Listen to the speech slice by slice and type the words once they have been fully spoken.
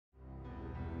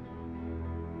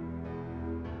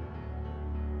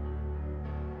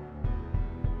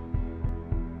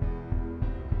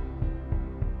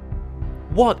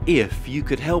What if you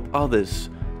could help others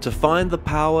to find the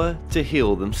power to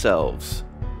heal themselves,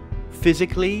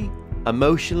 physically,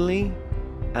 emotionally,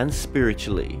 and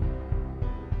spiritually?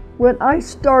 When I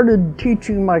started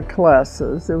teaching my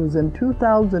classes, it was in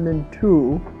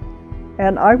 2002,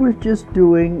 and I was just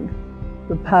doing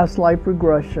the past life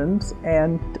regressions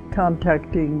and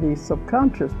contacting the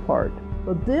subconscious part.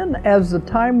 But then as the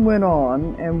time went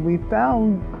on and we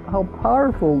found how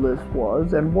powerful this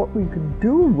was and what we could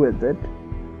do with it,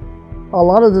 a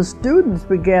lot of the students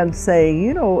began saying,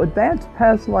 you know, advanced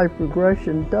past life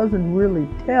regression doesn't really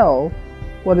tell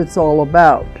what it's all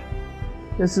about.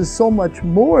 This is so much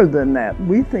more than that.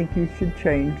 We think you should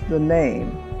change the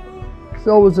name.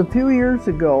 So it was a few years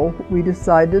ago we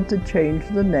decided to change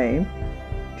the name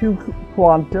to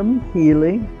Quantum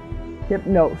Healing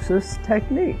Hypnosis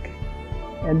Technique.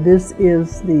 And this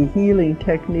is the healing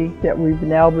technique that we've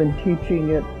now been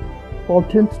teaching it, well,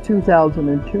 since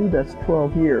 2002, that's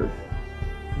 12 years.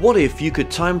 What if you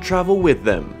could time travel with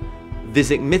them?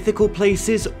 Visit mythical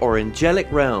places or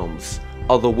angelic realms,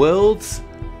 other worlds,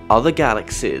 other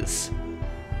galaxies.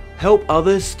 Help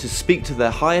others to speak to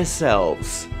their higher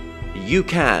selves. You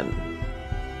can.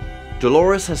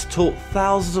 Dolores has taught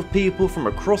thousands of people from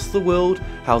across the world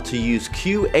how to use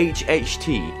QHHT,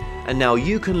 and now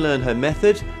you can learn her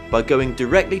method by going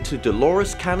directly to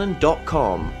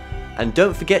DoloresCannon.com. And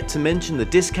don't forget to mention the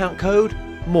discount code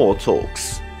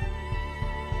MORETALKS.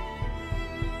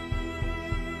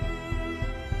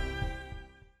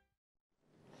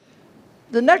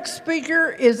 The next speaker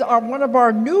is one of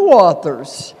our new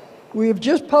authors. We have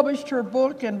just published her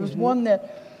book, and it was one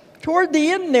that, toward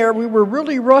the end there, we were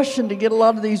really rushing to get a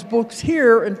lot of these books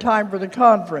here in time for the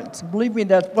conference. Believe me,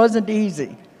 that wasn't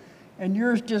easy. And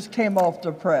yours just came off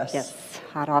the press. Yes,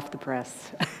 hot off the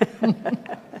press.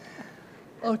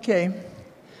 Okay.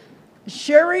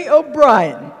 Sherry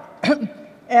O'Brien,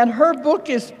 and her book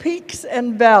is Peaks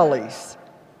and Valleys.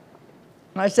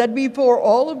 I said before,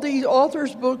 all of these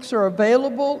authors' books are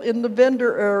available in the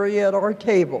vendor area at our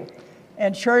table.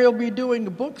 And Sherry will be doing a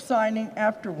book signing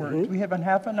afterwards. We have a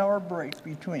half an hour break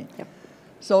between. Yep.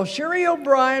 So Sherry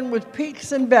O'Brien with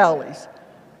Peaks and Valleys.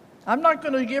 I'm not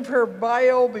going to give her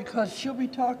bio because she'll be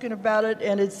talking about it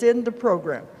and it's in the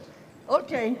program.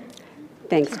 Okay.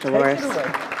 Thanks, Dolores. Take it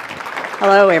away.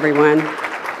 Hello, everyone.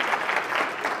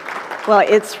 Well,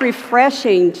 it's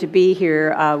refreshing to be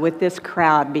here with this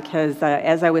crowd because,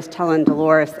 as I was telling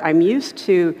Dolores, I'm used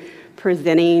to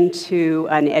presenting to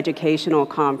an educational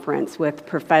conference with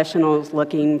professionals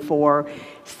looking for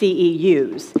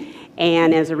CEUs.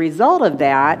 And as a result of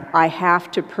that, I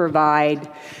have to provide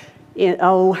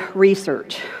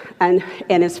research. And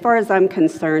as far as I'm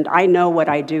concerned, I know what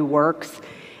I do works,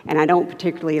 and I don't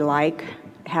particularly like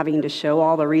having to show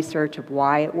all the research of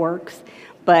why it works.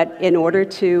 But in order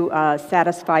to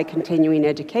satisfy continuing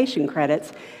education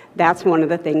credits, that's one of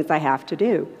the things I have to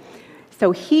do. So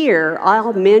here,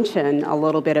 I'll mention a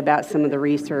little bit about some of the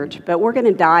research, but we're going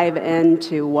to dive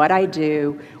into what I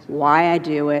do, why I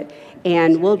do it,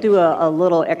 and we'll do a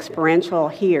little experiential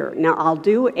here. Now, I'll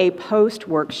do a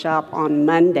post-workshop on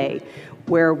Monday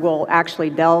where we'll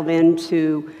actually delve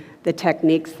into the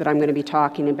techniques that I'm going to be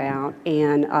talking about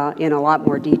and in a lot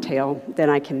more detail than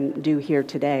I can do here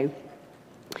today.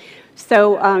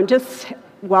 So just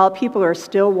while people are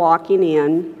still walking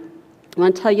in, I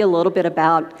want to tell you a little bit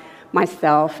about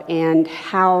myself and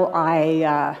how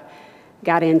I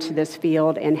got into this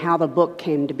field and how the book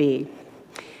came to be.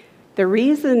 The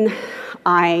reason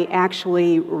I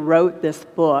actually wrote this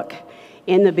book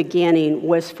in the beginning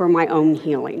was for my own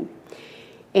healing.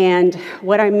 And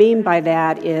what I mean by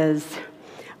that is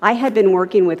I had been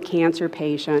working with cancer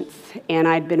patients, and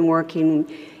I'd been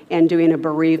working and doing a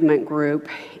bereavement group,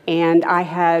 and I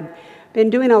had been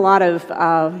doing a lot of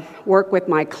work with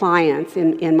my clients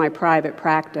in my private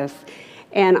practice,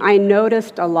 and I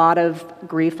noticed a lot of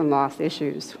grief and loss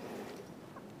issues.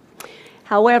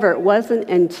 However, it wasn't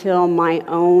until my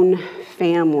own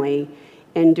family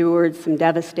endured some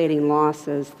devastating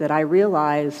losses that I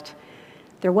realized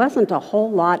there wasn't a whole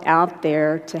lot out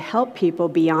there to help people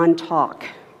beyond talk.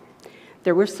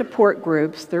 There were support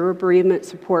groups, there were bereavement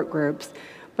support groups,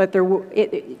 but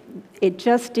it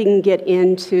just didn't get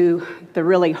into the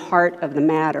really heart of the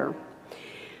matter.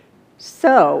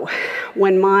 So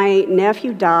when my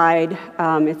nephew died,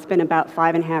 it's been about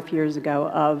 5.5 years ago,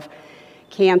 of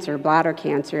cancer, bladder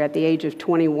cancer, at the age of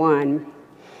 21,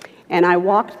 and I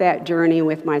walked that journey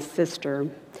with my sister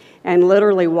and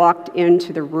literally walked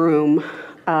into the room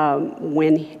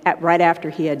right after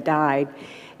he had died,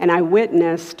 and I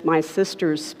witnessed my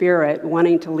sister's spirit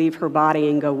wanting to leave her body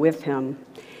and go with him.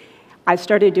 I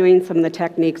started doing some of the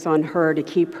techniques on her to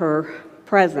keep her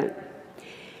present.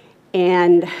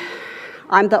 And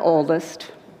I'm the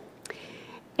oldest,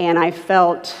 and I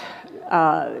felt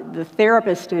the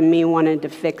therapist in me wanted to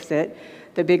fix it.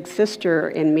 The big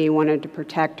sister in me wanted to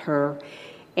protect her,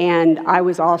 and I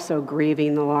was also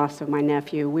grieving the loss of my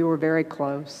nephew. We were very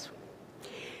close.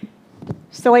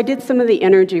 So I did some of the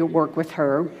energy work with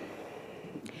her,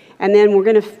 and then we're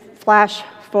going to flash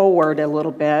forward a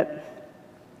little bit.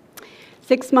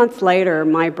 6 months later,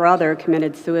 my brother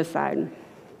committed suicide.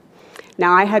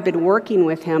 Now, I had been working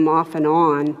with him off and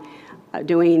on,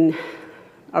 doing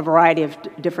a variety of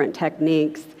different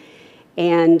techniques,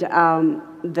 and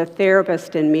the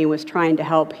therapist in me was trying to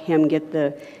help him get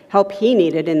the help he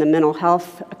needed in the mental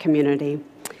health community.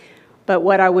 But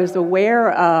what I was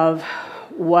aware of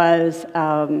was,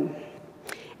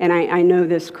 and I know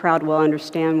this crowd will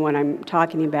understand what I'm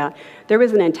talking about, there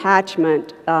was an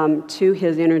attachment to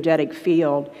his energetic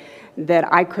field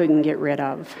that I couldn't get rid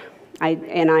of.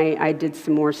 I did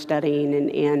some more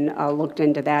studying and looked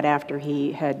into that after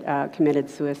he had committed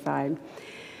suicide.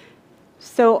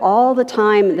 So all the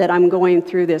time that I'm going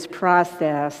through this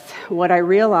process, what I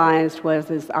realized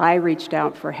was as I reached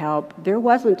out for help, there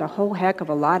wasn't a whole heck of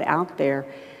a lot out there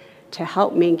to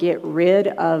help me get rid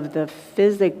of the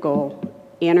physical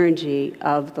energy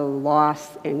of the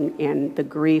loss and the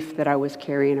grief that I was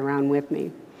carrying around with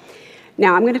me.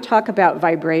 Now, I'm going to talk about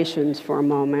vibrations for a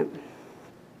moment.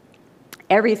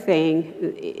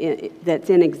 Everything that's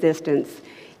in existence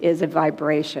is a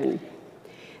vibration.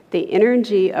 The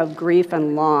energy of grief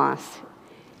and loss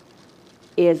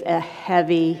is a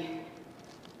heavy,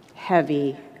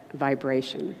 heavy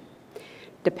vibration.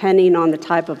 Depending on the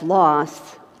type of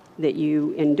loss that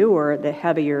you endure, the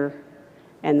heavier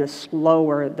and the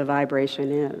slower the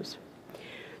vibration is.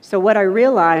 So what I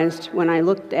realized when I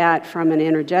looked at from an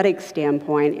energetic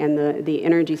standpoint and the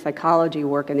energy psychology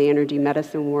work and the energy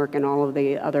medicine work and all of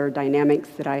the other dynamics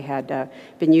that I had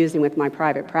been using with my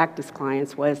private practice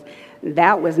clients was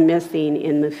that was missing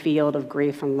in the field of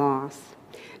grief and loss.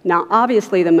 Now,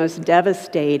 obviously, the most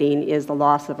devastating is the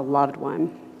loss of a loved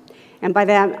one. And by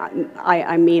that,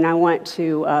 I mean I want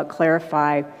to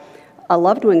clarify, a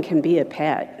loved one can be a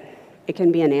pet. It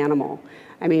can be an animal.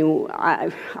 I mean,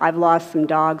 I've lost some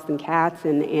dogs and cats,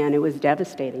 and it was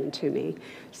devastating to me.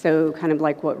 So kind of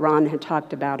like what Ron had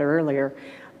talked about earlier,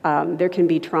 there can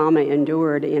be trauma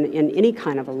endured in any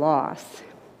kind of a loss.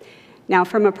 Now,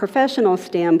 from a professional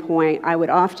standpoint, I would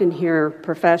often hear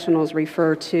professionals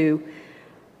refer to,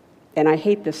 and I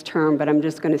hate this term, but I'm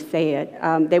just going to say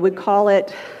it, they would call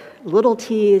it little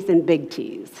T's and big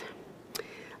T's.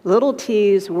 Little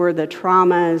T's were the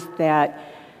traumas that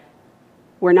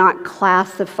were not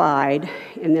classified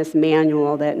in this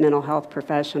manual that mental health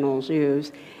professionals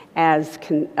use as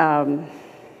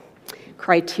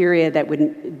criteria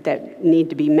that need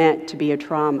to be met to be a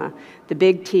trauma. The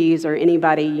big T's are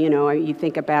anybody, you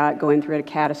think about going through a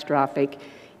catastrophic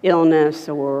illness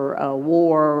or a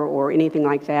war or anything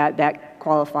like that, that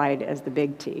qualified as the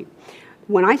big T.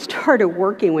 When I started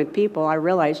working with people, I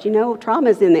realized, trauma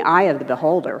is in the eye of the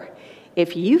beholder.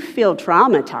 If you feel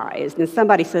traumatized and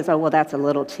somebody says, oh, well, that's a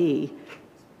little T,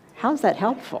 how's that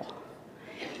helpful?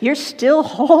 You're still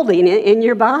holding it in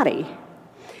your body.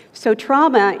 So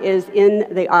trauma is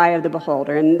in the eye of the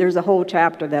beholder, and there's a whole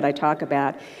chapter that I talk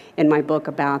about in my book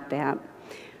about that.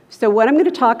 So what I'm going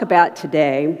to talk about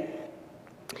today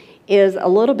is a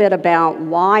little bit about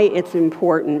why it's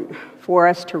important for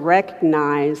us to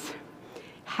recognize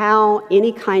how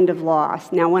any kind of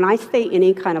loss, now when I say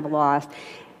any kind of loss,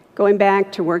 going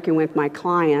back to working with my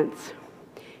clients,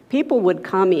 people would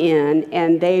come in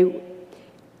and they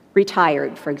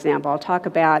retired, for example. I'll talk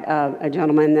about a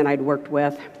gentleman that I'd worked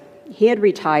with. He had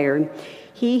retired.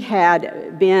 He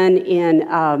had been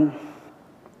in,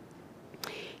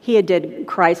 he had did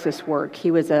crisis work.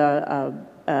 He was I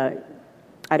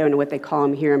don't know what they call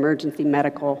him here, emergency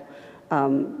medical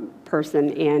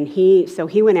person. And he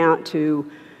went out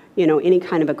to, any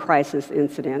kind of a crisis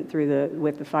incident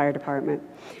with the fire department.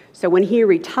 So when he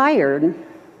retired,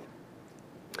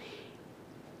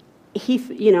 he,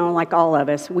 like all of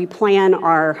us, we plan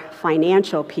our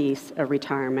financial piece of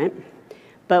retirement,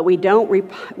 but we don't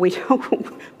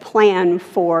plan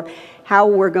for how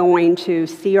we're going to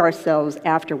see ourselves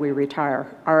after we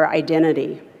retire, our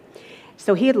identity.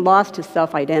 So he had lost his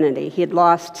self-identity. He had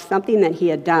lost something that he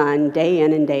had done day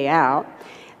in and day out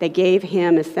that gave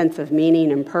him a sense of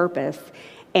meaning and purpose,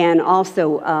 and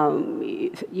also,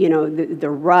 the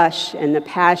rush and the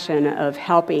passion of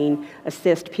helping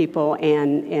assist people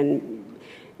and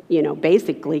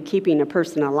basically keeping a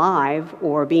person alive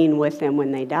or being with them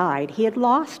when they died. He had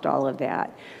lost all of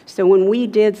that. So when we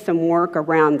did some work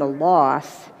around the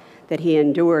loss that he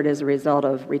endured as a result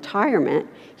of retirement,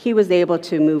 he was able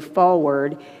to move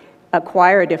forward,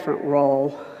 acquire a different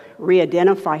role,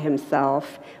 re-identify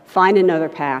himself, find another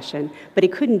passion, but he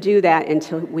couldn't do that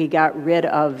until we got rid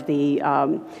of the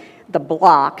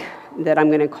block that I'm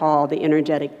going to call the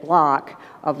energetic block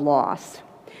of loss.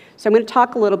 So I'm going to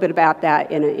talk a little bit about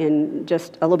that in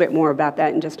just a little bit more about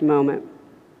that in just a moment.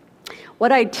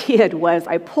 What I did was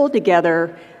I pulled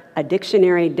together a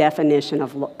dictionary definition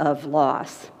of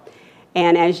loss.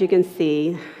 And as you can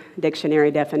see,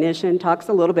 dictionary definition talks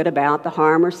a little bit about the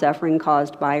harm or suffering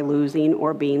caused by losing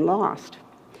or being lost.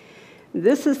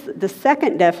 This is the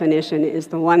second definition is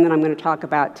the one that I'm going to talk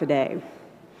about today.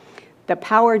 The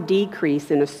power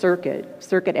decrease in a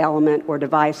circuit element or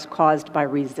device caused by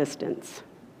resistance.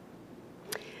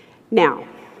 Now,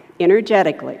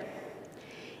 energetically,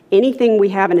 anything we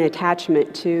have an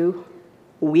attachment to,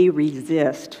 we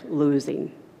resist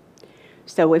losing.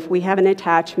 So if we have an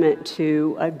attachment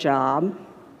to a job,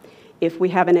 if we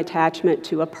have an attachment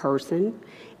to a person,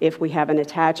 if we have an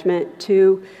attachment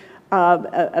to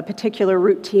a particular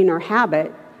routine or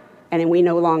habit, and we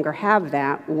no longer have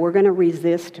that, we're going to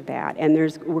resist that. And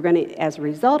as a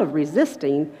result of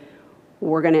resisting,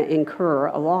 we're going to incur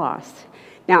a loss.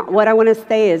 Now, what I want to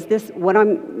say is what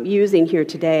I'm using here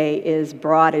today is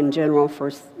broad and general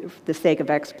for the sake of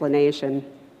explanation.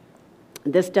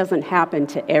 This doesn't happen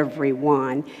to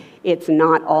everyone. It's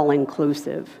not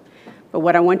all-inclusive. But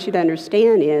what I want you to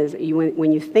understand is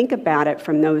when you think about it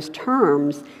from those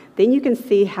terms, then you can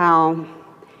see how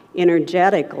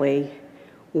energetically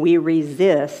we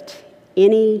resist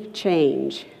any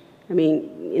change. I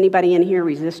mean, anybody in here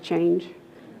resist change?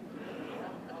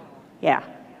 Yeah.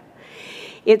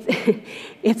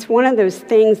 It's one of those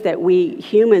things that we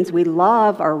humans, we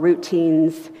love our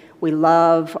routines, we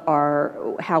love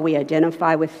how we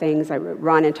identify with things.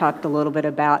 Ron talked a little bit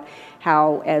about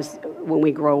how when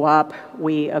we grow up,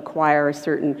 we acquire a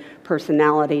certain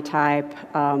personality type.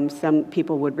 Some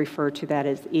people would refer to that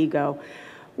as ego.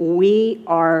 We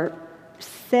are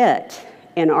set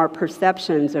in our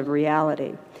perceptions of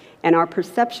reality. And our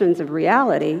perceptions of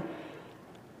reality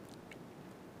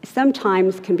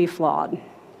sometimes can be flawed.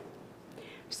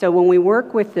 So when we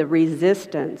work with the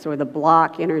resistance or the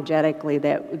block energetically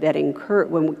that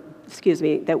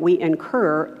we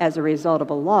incur as a result of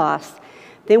a loss,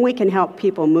 then we can help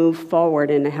people move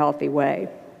forward in a healthy way.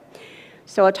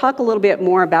 So I'll talk a little bit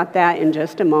more about that in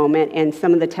just a moment and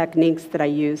some of the techniques that I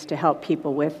use to help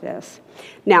people with this.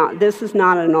 Now, this is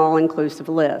not an all-inclusive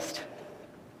list,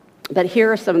 but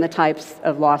here are some of the types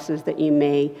of losses that you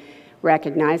may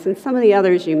recognize, and some of the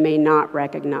others you may not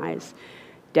recognize.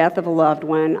 Death of a loved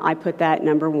one, I put that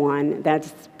number one.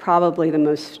 That's probably the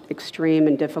most extreme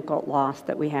and difficult loss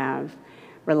that we have.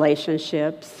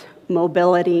 Relationships,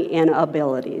 mobility, and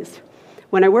abilities.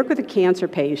 When I work with the cancer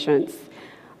patients,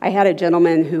 I had a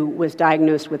gentleman who was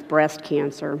diagnosed with breast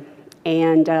cancer,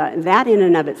 and that in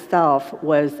and of itself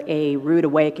was a rude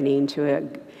awakening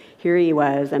here he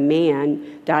was, a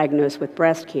man diagnosed with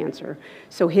breast cancer.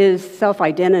 So his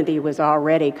self-identity was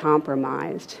already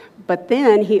compromised. But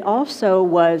then he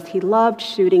loved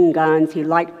shooting guns. He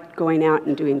liked going out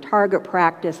and doing target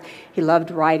practice. He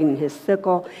loved riding his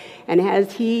sickle. And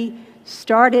as he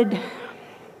started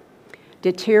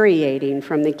deteriorating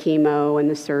from the chemo and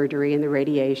the surgery and the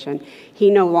radiation, he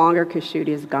no longer could shoot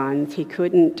his guns. He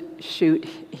couldn't shoot,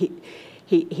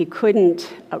 he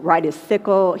couldn't ride his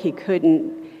sickle. He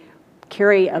couldn't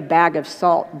carry a bag of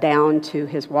salt down to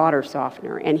his water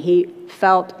softener, and he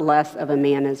felt less of a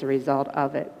man as a result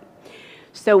of it.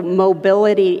 So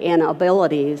mobility and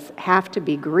abilities have to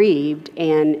be grieved,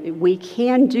 and we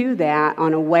can do that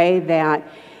on a way that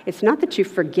it's not that you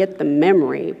forget the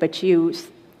memory, but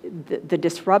the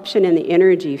disruption in the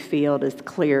energy field is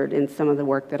cleared in some of the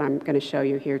work that I'm going to show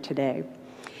you here today.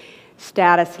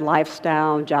 Status,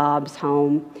 lifestyle, jobs,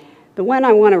 home. The one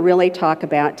I want to really talk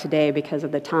about today because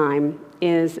of the time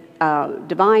is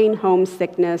divine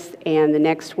homesickness, and the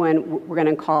next one we're going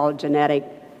to call genetic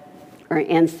or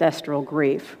ancestral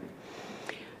grief.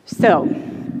 So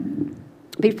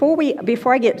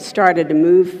before I get started to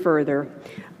move further,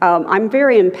 I'm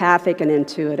very empathic and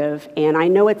intuitive, and I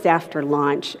know it's after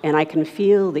lunch, and I can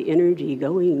feel the energy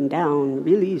going down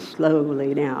really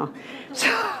slowly now. So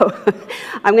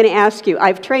I'm going to ask you,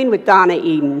 I've trained with Donna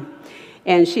Eden,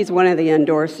 and she's one of the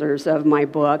endorsers of my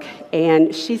book,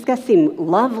 and she's got some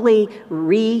lovely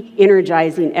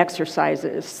re-energizing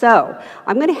exercises. So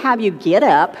I'm going to have you get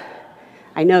up.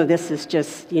 I know this is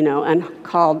just,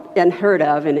 unheard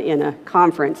of in a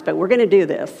conference, but we're going to do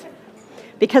this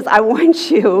because I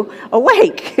want you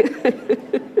awake.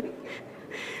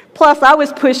 Plus, I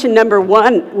was pushing number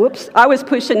one, I was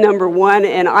pushing number one,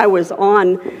 and I was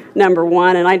on number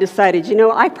one, and I decided,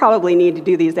 I probably need to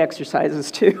do these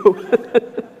exercises too.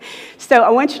 So I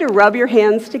want you to rub your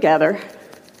hands together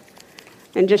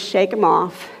and just shake them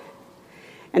off.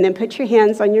 And then put your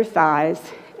hands on your thighs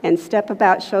and step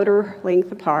about shoulder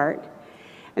length apart.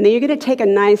 And then you're going to take a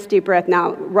nice deep breath.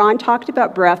 Now, Ron talked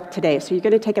about breath today, so you're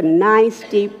going to take a nice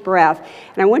deep breath.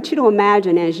 And I want you to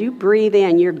imagine as you breathe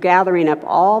in, you're gathering up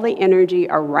all the energy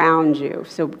around you.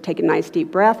 So take a nice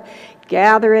deep breath,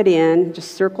 gather it in,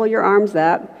 just circle your arms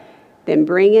up, then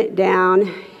bring it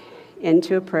down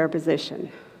into a prayer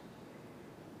position.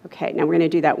 Okay, now we're going to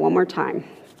do that one more time.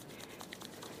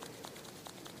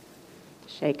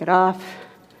 Shake it off,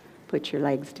 put your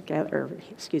legs together,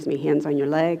 hands on your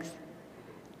legs.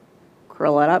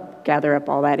 Curl it up, gather up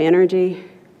all that energy,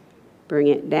 bring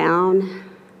it down.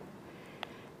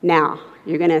 Now,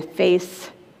 you're going to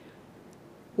face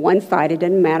one side, it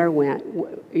doesn't matter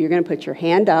when. You're going to put your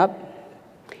hand up,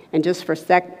 and just for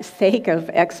sake of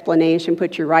explanation,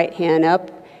 put your right hand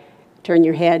up, turn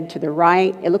your head to the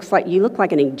right. You look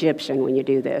like an Egyptian when you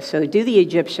do this, so do the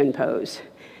Egyptian pose.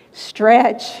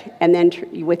 Stretch, and then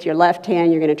with your left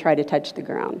hand, you're going to try to touch the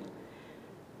ground.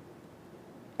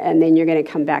 And then you're going to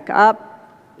come back up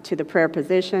to the prayer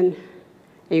position, and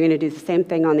you're going to do the same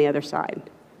thing on the other side.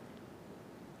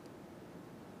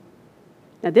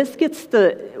 Now this gets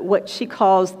what she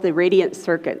calls the radiant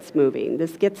circuits moving.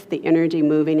 This gets the energy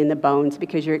moving in the bones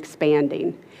because you're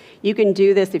expanding. You can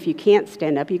do this if you can't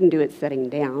stand up. You can do it sitting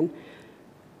down.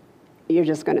 You're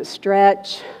just going to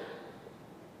stretch,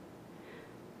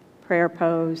 prayer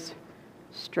pose,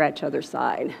 stretch other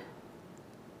side,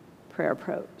 prayer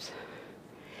pose.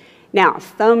 Now,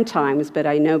 sometimes, but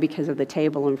I know because of the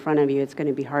table in front of you, it's going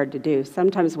to be hard to do.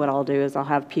 Sometimes what I'll do is I'll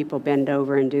have people bend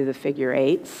over and do the figure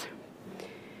eights.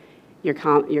 You're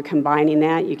combining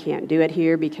that. You can't do it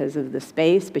here because of the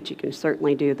space, but you can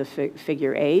certainly do the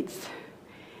figure eights.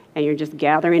 And you're just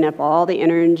gathering up all the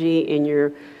energy in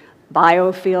your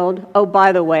biofield. Oh,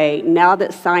 by the way, now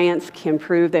that science can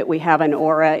prove that we have an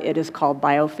aura, it is called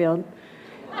biofield.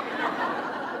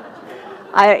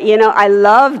 I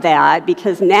love that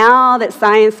because now that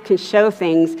science can show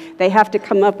things, they have to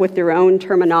come up with their own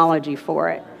terminology for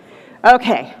it.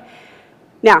 Okay,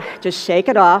 now just shake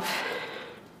it off.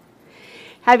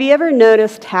 Have you ever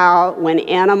noticed how when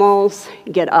animals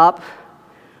get up,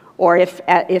 or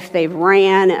if they've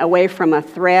ran away from a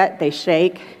threat, they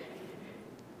shake?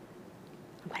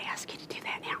 I'm going to ask you to do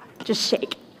that now. Just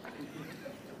shake.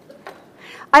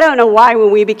 I don't know why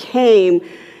when we became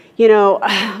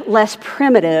less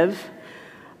primitive,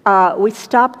 we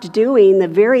stopped doing the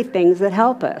very things that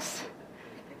help us.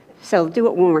 So do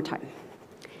it one more time.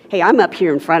 Hey, I'm up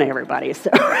here in front of everybody, so.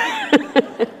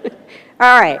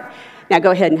 All right, now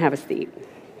go ahead and have a seat.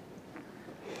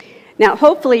 Now,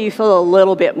 hopefully you feel a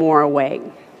little bit more awake.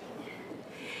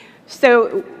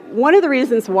 So one of the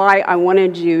reasons why I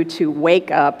wanted you to wake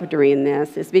up during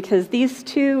this is because these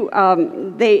two,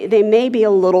 they may be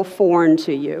a little foreign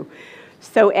to you.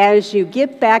 So as you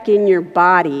get back in your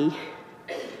body,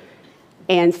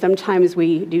 and sometimes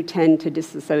we do tend to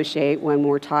disassociate when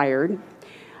we're tired,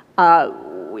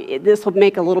 this will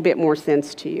make a little bit more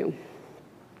sense to you,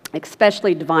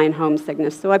 especially divine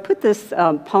homesickness. So I put this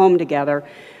poem together,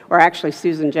 or actually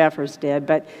Susan Jeffers did,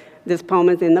 but this poem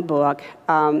is in the book,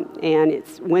 and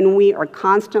it's when we are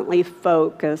constantly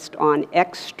focused on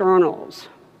externals,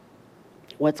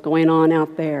 what's going on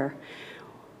out there,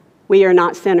 we are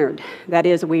not centered. That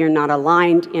is, we are not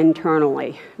aligned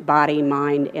internally, body,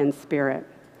 mind, and spirit.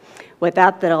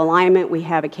 Without that alignment, we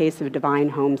have a case of divine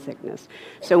homesickness.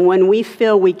 So when we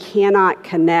feel we cannot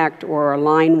connect or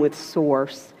align with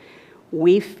Source,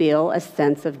 we feel a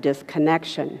sense of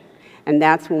disconnection. And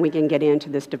that's when we can get into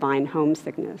this divine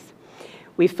homesickness.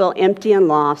 We feel empty and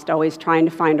lost, always trying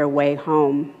to find our way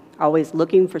home, always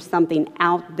looking for something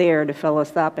out there to fill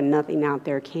us up, and nothing out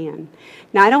there can.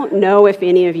 Now, I don't know if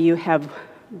any of you have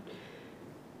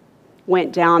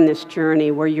went down this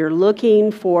journey where you're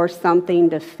looking for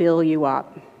something to fill you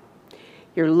up.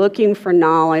 You're looking for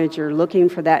knowledge, you're looking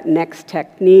for that next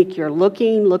technique, you're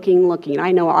looking.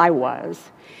 I know I was.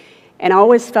 And I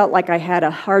always felt like I had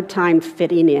a hard time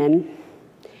fitting in.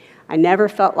 I never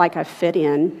felt like I fit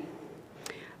in.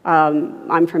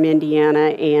 I'm from Indiana,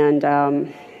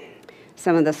 and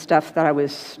some of the stuff that I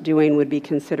was doing would be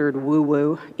considered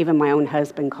woo-woo. Even my own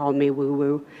husband called me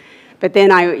woo-woo. But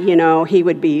then he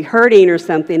would be hurting or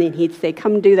something, and he'd say,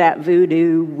 come do that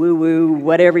voodoo, woo-woo,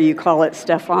 whatever you call it,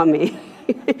 stuff on me.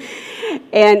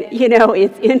 And, you know,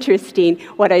 it's interesting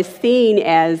what I've seen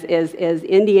as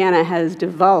Indiana has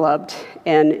developed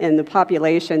and the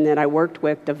population that I worked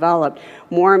with developed,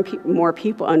 more and more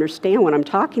people understand what I'm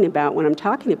talking about when I'm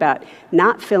talking about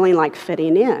not feeling like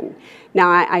fitting in. Now,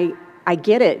 I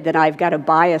get it that I've got a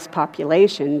biased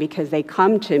population because they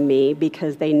come to me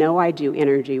because they know I do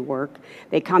energy work.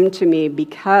 They come to me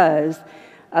because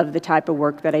of the type of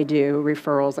work that I do,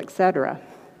 referrals, etc.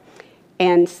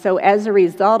 And so as a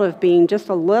result of being just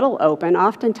a little open,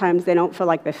 oftentimes they don't feel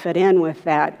like they fit in with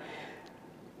that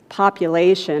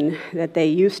population that they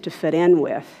used to fit in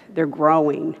with. They're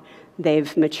growing,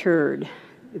 they've matured,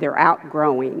 they're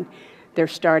outgrowing. They're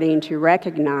starting to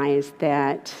recognize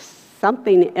that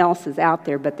something else is out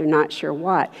there, but they're not sure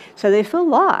what. So they feel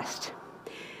lost.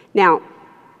 Now,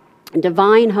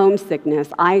 divine homesickness,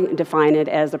 I define it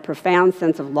as a profound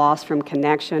sense of loss from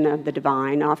connection of the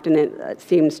divine. Often it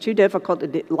seems too difficult,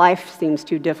 life seems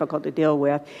too difficult to deal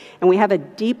with, and we have a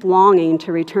deep longing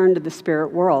to return to the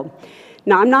spirit world.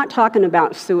 Now, I'm not talking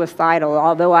about suicidal,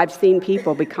 although I've seen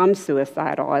people become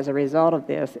suicidal as a result of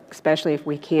this, especially if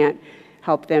we can't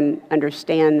help them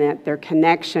understand that their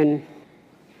connection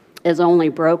is only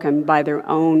broken by their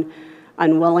own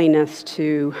unwillingness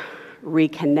to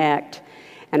reconnect.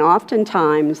 And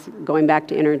oftentimes, going back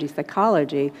to energy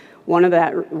psychology, one of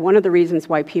the reasons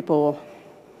why people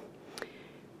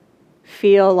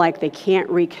feel like they can't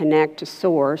reconnect to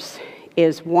source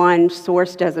is, one,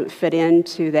 source doesn't fit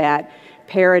into that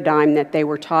paradigm that they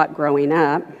were taught growing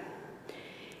up,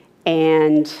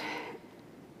 and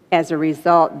as a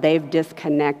result, they've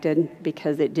disconnected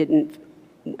because it didn't,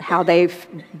 how they've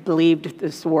believed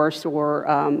the source or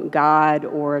God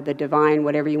or the divine,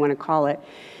 whatever you want to call it,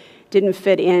 didn't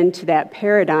fit into that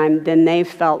paradigm, then they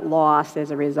felt lost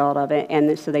as a result of it,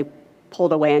 and so they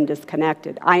pulled away and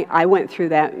disconnected. I went through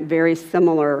that very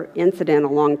similar incident a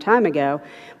long time ago,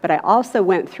 but I also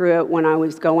went through it when I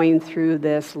was going through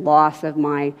this loss of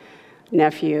my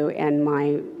nephew and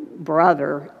my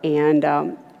brother,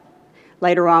 and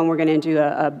later on we're going to do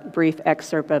a brief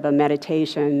excerpt of a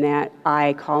meditation that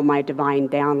I call my divine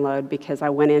download, because I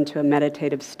went into a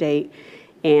meditative state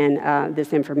and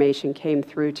this information came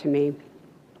through to me.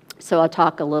 So I'll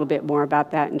talk a little bit more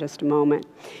about that in just a moment.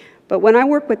 But when I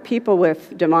work with people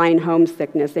with divine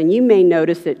homesickness, and you may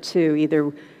notice it too,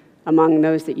 either among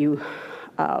those that you,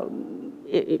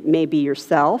 it may be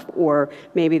yourself, or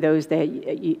maybe those that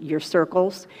your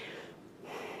circles,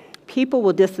 people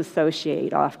will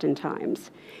disassociate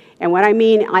oftentimes. And what I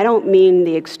mean, I don't mean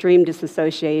the extreme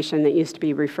disassociation that used to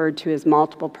be referred to as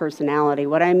multiple personality.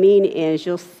 What I mean is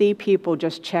you'll see people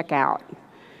just check out.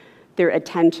 Their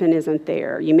attention isn't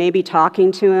there. You may be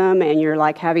talking to them and you're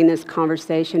like having this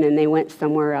conversation and they went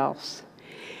somewhere else.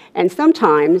 And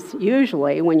sometimes,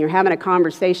 usually, when you're having a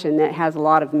conversation that has a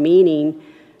lot of meaning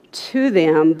to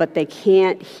them, but they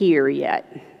can't hear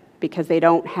yet because they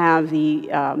don't have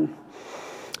the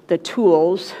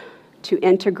tools to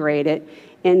integrate it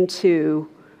into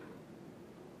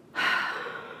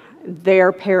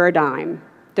their paradigm,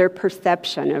 their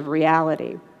perception of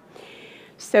reality.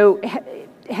 So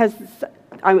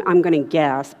I'm going to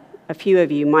guess, a few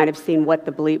of you might have seen What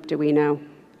the Bleep Do We Know?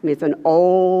 I mean, it's an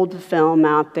old film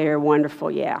out there, wonderful,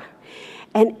 yeah.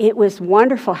 And it was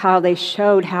wonderful how they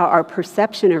showed how our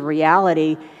perception of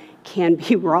reality can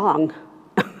be wrong.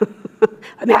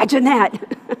 Imagine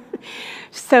that.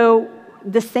 So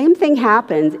the same thing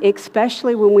happens,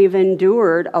 especially when we've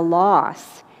endured a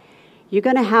loss. You're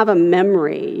going to have a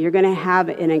memory, you're going to have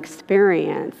an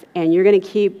experience, and you're going to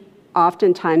keep,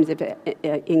 oftentimes if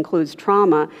it includes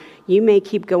trauma, you may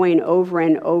keep going over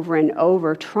and over and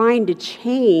over, trying to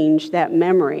change that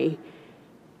memory,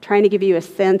 trying to give you a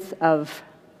sense of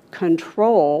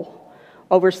control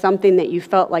over something that you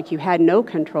felt like you had no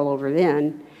control over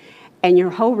then, and your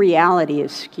whole reality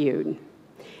is skewed.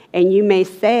 And you may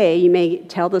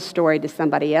tell the story to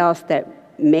somebody else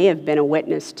that may have been a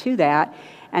witness to that,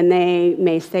 and they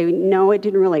may say, no, it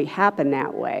didn't really happen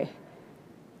that way.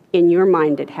 In your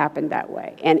mind, it happened that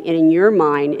way. And in your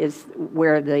mind is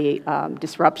where the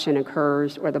disruption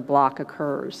occurs or the block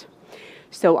occurs.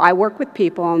 So I work with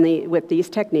people with these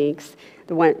techniques,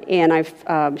 and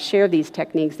I've shared these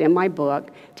techniques in my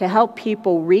book to help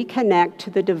people reconnect to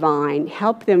the divine,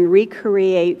 help them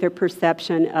recreate their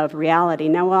perception of reality.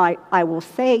 Now, I will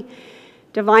say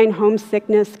divine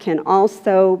homesickness can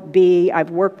also be, I've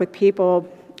worked with people,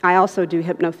 I also do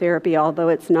hypnotherapy, although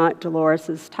it's not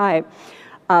Dolores's type.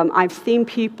 I've seen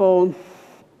people,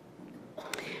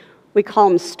 we call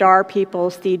them star people,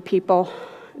 seed people.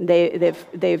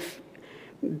 They've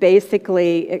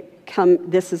basically come,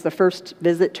 this is the first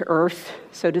visit to Earth,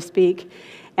 so to speak,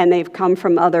 and they've come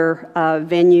from other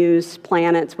venues,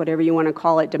 planets, whatever you want to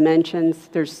call it, dimensions.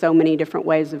 There's so many different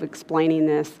ways of explaining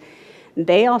this.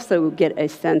 They also get a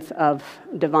sense of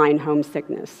divine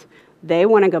homesickness. They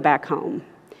want to go back home.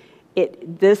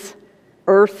 This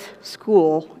Earth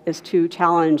school is too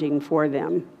challenging for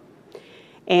them,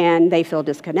 and they feel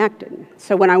disconnected.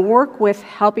 So when I work with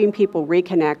helping people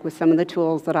reconnect with some of the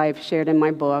tools that I've shared in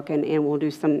my book, and we'll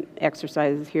do some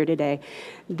exercises here today,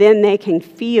 then they can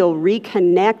feel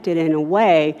reconnected in a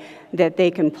way that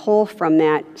they can pull from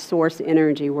that source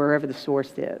energy, wherever the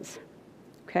source is.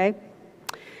 Okay?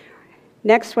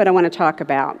 Next, what I want to talk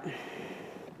about.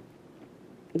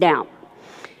 Now,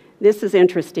 this is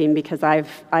interesting because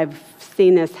I've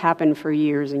seen this happen for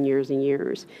years and years and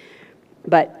years.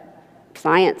 But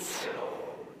science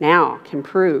now can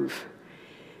prove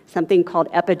something called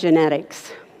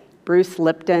epigenetics. Bruce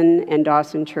Lipton and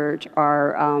Dawson Church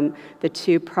are the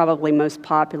two probably most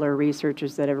popular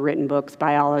researchers that have written books,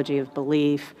 Biology of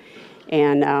Belief,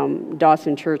 and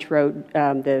Dawson Church wrote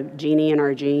The Genie in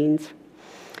Our Genes.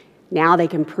 Now they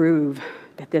can prove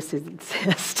that this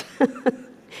exists.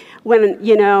 When,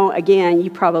 again,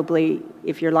 you probably,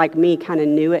 if you're like me, kind of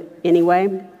knew it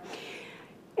anyway.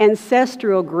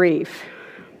 Ancestral grief.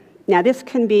 Now, this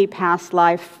can be past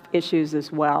life issues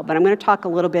as well, but I'm going to talk a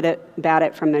little bit about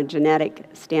it from a genetic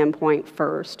standpoint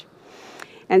first.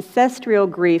 Ancestral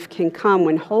grief can come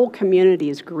when whole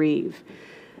communities grieve,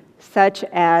 such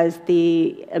as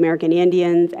the American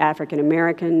Indians, African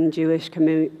American, Jewish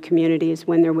communities,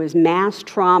 when there was mass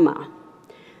trauma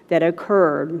that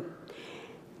occurred,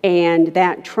 and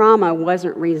that trauma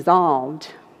wasn't resolved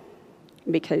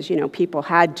because, people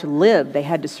had to live, they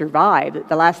had to survive.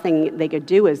 The last thing they could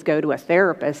do is go to a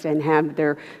therapist and have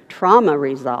their trauma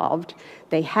resolved.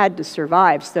 They had to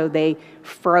survive, so they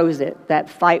froze it. That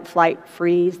fight, flight,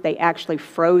 freeze, they actually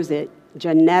froze it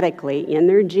genetically in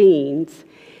their genes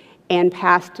and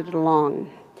passed it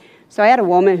along. So I had a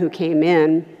woman who came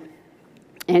in,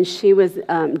 and she was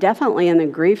definitely in the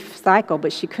grief cycle,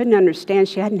 but she couldn't understand.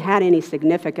 She hadn't had any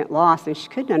significant loss, and she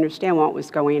couldn't understand what was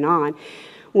going on.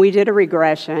 We did a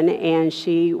regression, and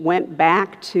she went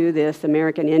back to this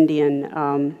American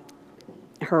Indian.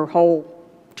 Her whole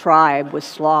tribe was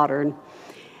slaughtered,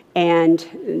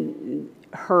 and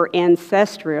her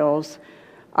ancestrals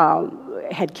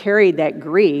had carried that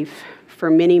grief for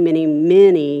many, many,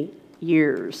 many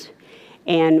years.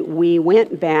 And we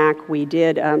went back, we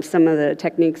did some of the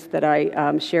techniques that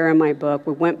I share in my book.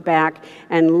 We went back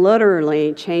and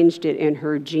literally changed it in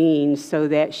her genes so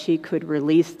that she could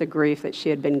release the grief that she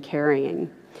had been carrying.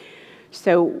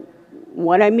 So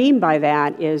what I mean by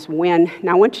that is now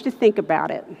I want you to think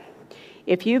about it.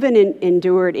 If you've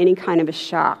endured any kind of a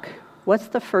shock, what's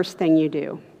the first thing you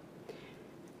do?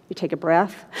 You take a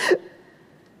breath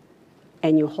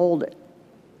and you hold it.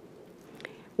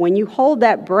 When you hold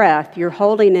that breath, you're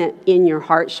holding it in your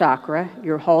heart chakra,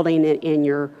 you're holding it in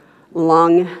your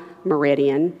lung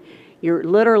meridian, you're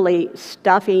literally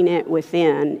stuffing it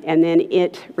within, and then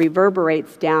it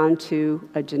reverberates down to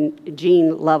a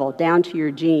gene level, down to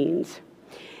your genes.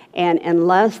 And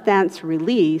unless that's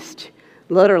released,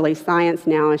 literally science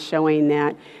now is showing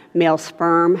that male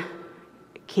sperm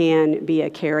can be a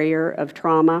carrier of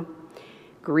trauma,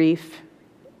 grief,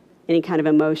 any kind of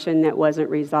emotion that wasn't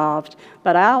resolved.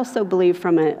 But I also believe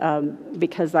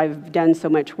because I've done so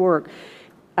much work,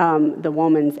 the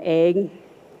woman's egg.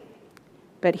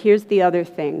 But here's the other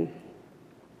thing.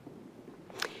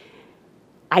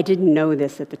 I didn't know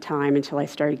this at the time until I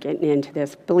started getting into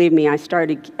this. Believe me,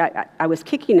 I was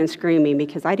kicking and screaming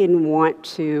because I didn't want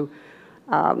to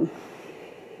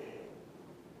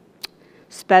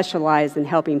specialize in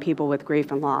helping people with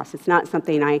grief and loss. It's not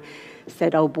something I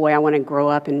said, oh boy, I want to grow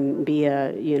up and be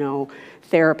a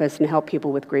therapist and help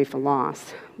people with grief and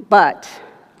loss. But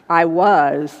I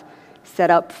was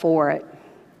set up for it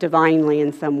divinely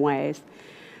in some ways.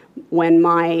 When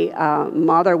my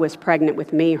mother was pregnant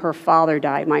with me, her father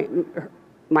died.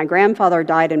 My grandfather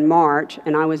died in March,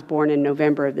 and I was born in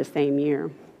November of the same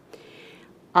year.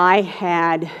 I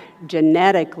had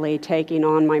genetically taken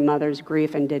on my mother's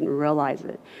grief and didn't realize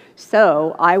it.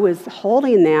 So I was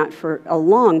holding that for a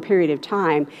long period of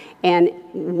time, and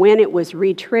when it was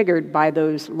re-triggered by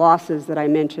those losses that I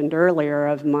mentioned earlier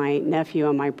of my nephew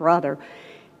and my brother,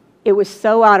 it was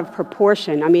so out of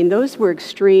proportion. I mean, those were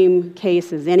extreme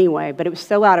cases anyway, but it was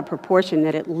so out of proportion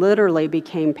that it literally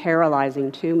became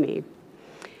paralyzing to me.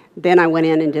 Then I went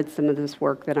in and did some of this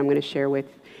work that I'm going to share with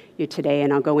you today,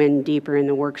 and I'll go in deeper in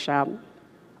the workshop.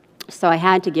 So I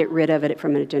had to get rid of it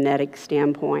from a genetic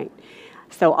standpoint.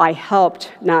 So I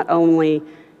helped not only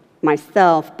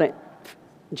myself, but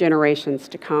generations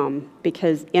to come,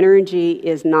 because energy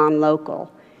is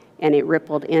non-local and it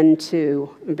rippled into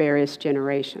various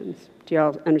generations. Do you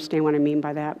all understand what I mean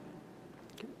by that?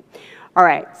 All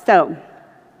right, so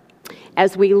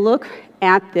as we look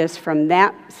at this from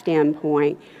that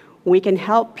standpoint, we can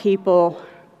help people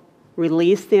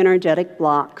release the energetic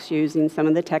blocks using some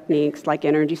of the techniques like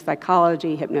energy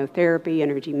psychology, hypnotherapy,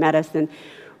 energy medicine,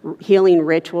 healing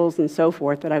rituals, and so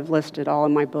forth that I've listed all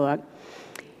in my book.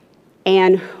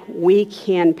 And we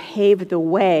can pave the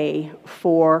way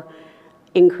for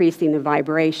increasing the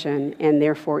vibration and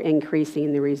therefore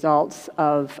increasing the results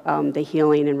of the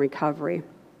healing and recovery.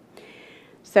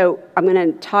 So I'm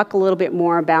going to talk a little bit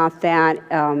more about that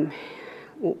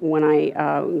when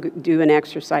I do an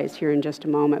exercise here in just a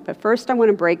moment. But first I want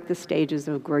to break the stages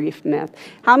of grief myth.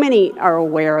 How many are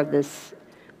aware of this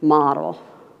model?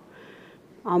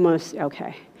 Almost,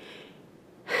 okay.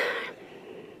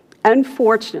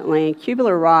 Unfortunately,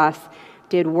 Kubler-Ross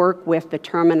did work with the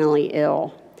terminally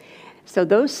ill. So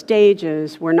those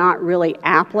stages were not really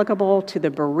applicable to the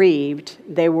bereaved.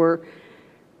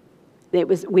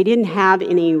 We didn't have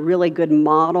any really good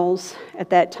models at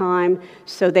that time,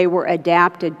 so they were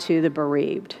adapted to the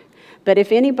bereaved. But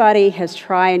if anybody has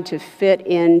tried to fit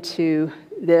into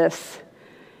this,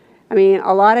 I mean,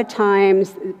 a lot of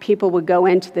times people would go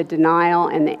into the denial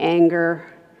and the anger,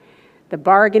 the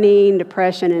bargaining,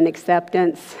 depression, and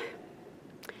acceptance.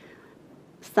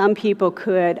 Some people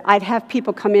could. I'd have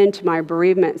people come into my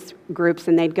bereavement groups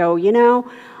and they'd go, you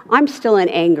know, I'm still in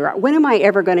anger. When am I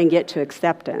ever going to get to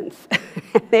acceptance?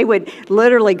 They would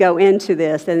literally go into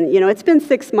this and, you know, it's been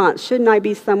 6 months. Shouldn't I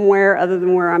be somewhere other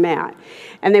than where I'm at?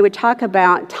 And they would talk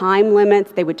about time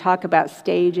limits. They would talk about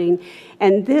staging.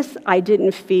 And this I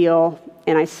didn't feel,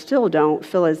 and I still don't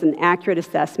feel, as an accurate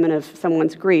assessment of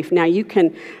someone's grief. Now, you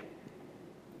can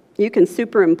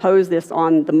superimpose this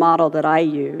on the model that I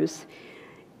use,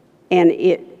 and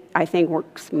it, I think,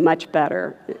 works much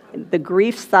better. The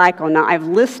grief cycle, now I've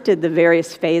listed the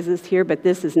various phases here, but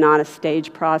this is not a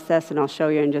stage process, and I'll show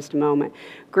you in just a moment.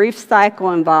 Grief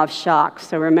cycle involves shock.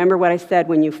 So remember what I said,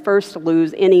 when you first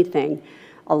lose anything,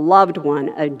 a loved one,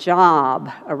 a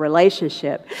job, a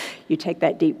relationship, you take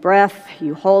that deep breath,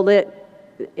 you hold it,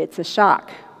 it's a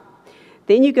shock.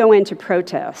 Then you go into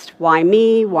protest. Why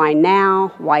me? Why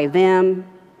now? Why them?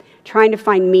 Trying to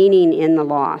find meaning in the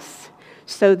loss,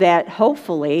 so that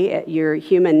hopefully your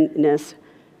humanness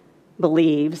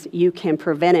believes you can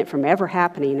prevent it from ever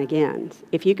happening again.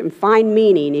 If you can find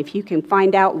meaning, if you can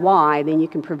find out why, then you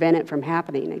can prevent it from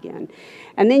happening again.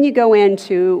 And then you go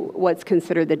into what's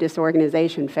considered the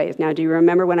disorganization phase. Now, do you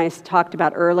remember when I talked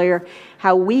about earlier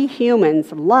how we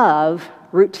humans love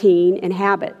routine and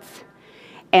habits?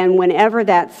 And whenever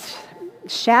that's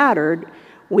shattered,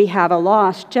 we have a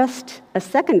loss, just a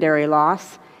secondary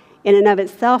loss in and of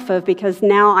itself, because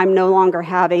now I'm no longer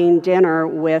having dinner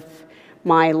with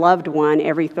my loved one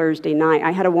every Thursday night. I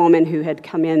had a woman who had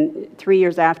come in 3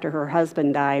 years after her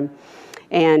husband died,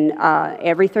 and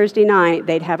every Thursday night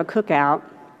they'd have a cookout,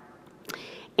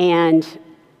 and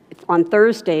on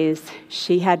Thursdays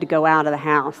she had to go out of the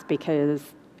house because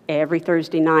every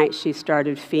Thursday night she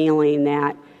started feeling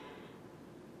that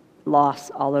loss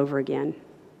all over again.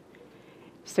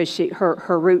 So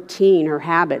her routine, her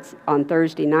habits on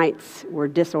Thursday nights were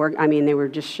they were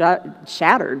just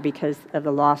shattered because of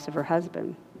the loss of her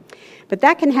husband. But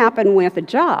that can happen with a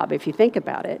job, if you think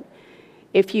about it.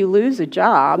 If you lose a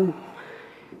job,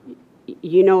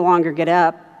 you no longer get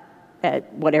up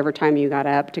at whatever time you got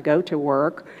up to go to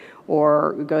work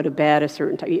or go to bed a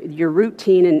certain time. Your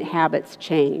routine and habits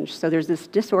change. So there's this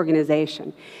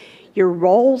disorganization. Your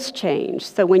roles change.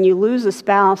 So when you lose a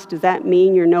spouse, does that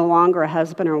mean you're no longer a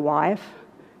husband or wife?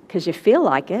 Because you feel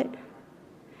like it.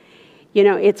 You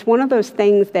know, it's one of those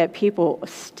things that people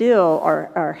still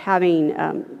are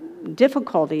having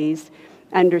difficulties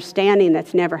understanding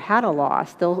that's never had a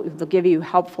loss. They'll give you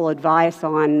helpful advice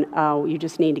on, you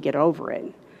just need to get over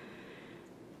it.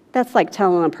 That's like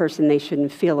telling a person they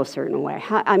shouldn't feel a certain way.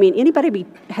 I mean,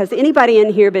 has anybody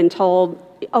in here been told,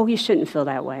 oh, you shouldn't feel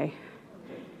that way?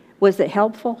 Was it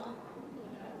helpful?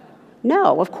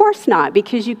 No, of course not,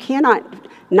 because you cannot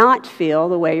not feel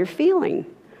the way you're feeling.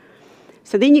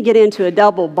 So then you get into a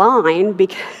double bind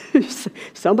because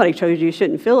somebody told you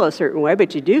shouldn't feel a certain way,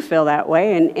 but you do feel that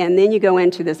way, and then you go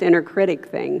into this inner critic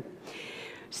thing.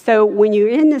 So when you're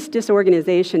in this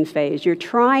disorganization phase, you're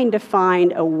trying to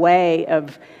find a way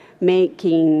of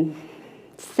making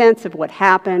sense of what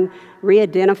happened,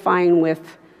 re-identifying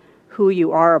with who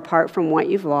you are apart from what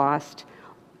you've lost,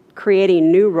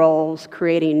 creating new roles,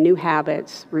 creating new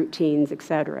habits, routines,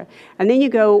 etc. And then you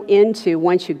go into,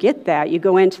 once you get that, you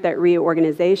go into that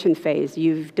reorganization phase.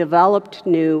 You've developed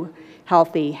new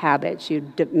healthy habits.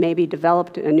 You've maybe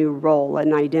developed a new role,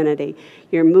 an identity.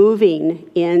 You're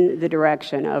moving in the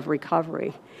direction of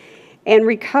recovery. And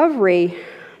recovery,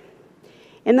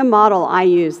 in the model I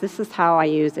use, this is how I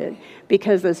use it,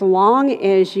 because as long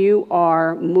as you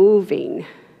are moving,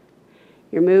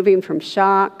 you're moving from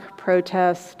shock,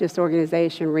 protest,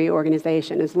 disorganization,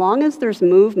 reorganization. As long as there's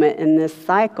movement in this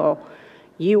cycle,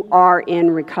 you are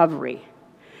in recovery.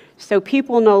 So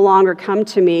people no longer come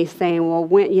to me saying, well,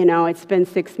 when, it's been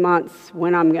 6 months,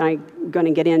 when am I going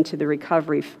to get into the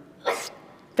recovery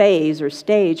phase or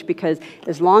stage? Because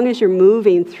as long as you're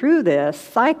moving through this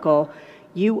cycle,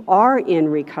 you are in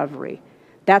recovery.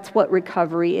 That's what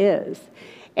recovery is.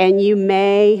 And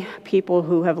people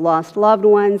who have lost loved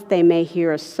ones, they may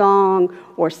hear a song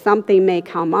or something may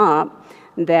come up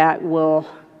that will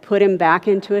put them back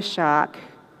into a shock,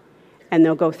 and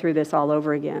they'll go through this all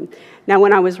over again. Now,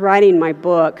 when I was writing my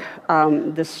book,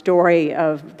 the story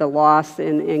of the loss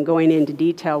and going into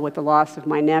detail with the loss of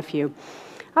my nephew,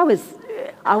 I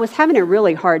was having a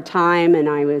really hard time, and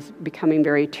I was becoming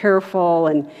very tearful,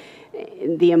 and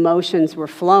the emotions were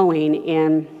flowing,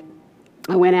 and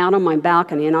I went out on my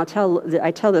balcony, and I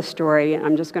tell this story, and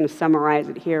I'm just going to summarize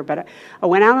it here, but I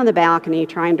went out on the balcony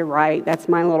trying to write. That's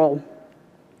my little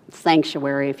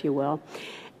sanctuary, if you will.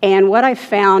 And what I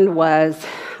found was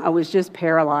I was just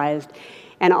paralyzed,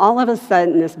 and all of a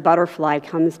sudden this butterfly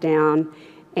comes down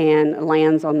and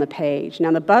lands on the page.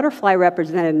 Now, the butterfly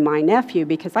represented my nephew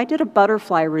because I did a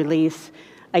butterfly release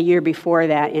a year before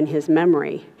that in his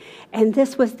memory. And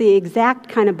this was the exact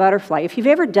kind of butterfly. If you've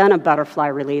ever done a butterfly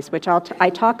release, which I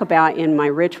talk about in my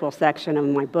ritual section of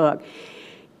my book,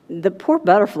 the poor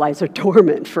butterflies are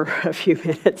dormant for a few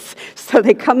minutes. So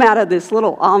they come out of this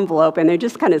little envelope and they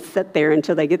just kind of sit there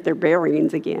until they get their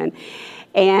bearings again.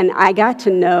 And I got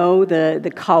to know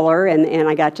the color, and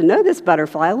I got to know this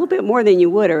butterfly a little bit more than you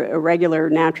would a regular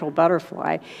natural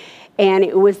butterfly. And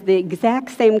it was the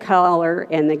exact same color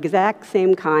and the exact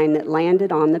same kind that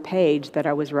landed on the page that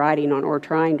I was writing on or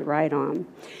trying to write on.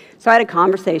 So I had a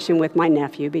conversation with my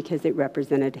nephew because it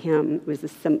represented him.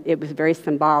 It was very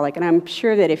symbolic. And I'm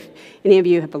sure that if any of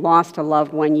you have lost a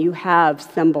loved one, you have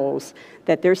symbols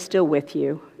that they're still with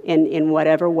you in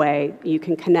whatever way you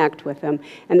can connect with them.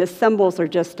 And the symbols are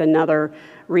just another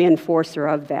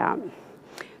reinforcer of that.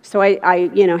 So I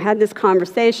had this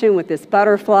conversation with this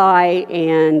butterfly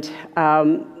and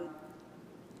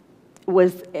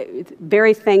was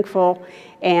very thankful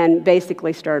and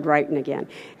basically started writing again.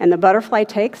 And the butterfly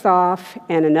takes off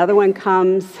and another one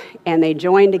comes and they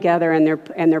join together and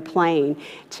they're playing.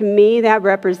 To me, that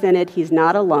represented he's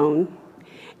not alone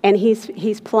and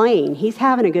he's playing. He's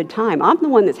having a good time. I'm the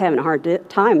one that's having a hard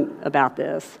time about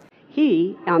this.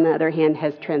 He, on the other hand,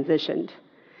 has transitioned.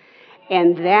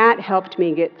 And that helped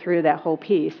me get through that whole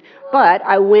piece. But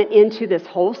I went into this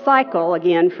whole cycle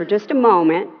again for just a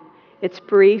moment. It's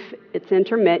brief, it's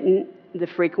intermittent, the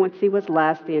frequency was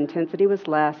less, the intensity was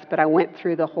less, but I went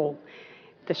through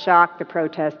the shock, the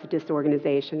protest, the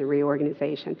disorganization, the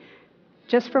reorganization,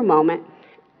 just for a moment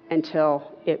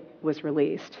until it was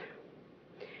released.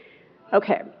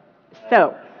 Okay,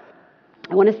 so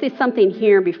I want to say something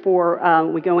here before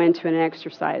we go into an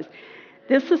exercise.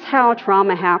 This is how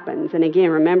trauma happens. And again,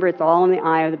 remember, it's all in the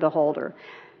eye of the beholder.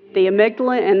 The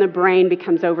amygdala in the brain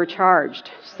becomes overcharged.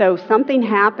 So something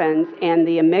happens and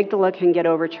the amygdala can get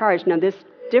overcharged. Now, this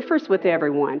differs with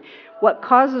everyone. What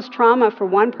causes trauma for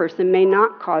one person may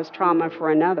not cause trauma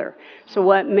for another. So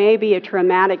what may be a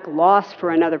traumatic loss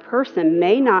for another person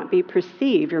may not be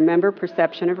perceived, remember,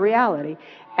 perception of reality,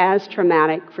 as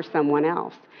traumatic for someone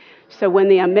else. So when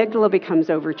the amygdala becomes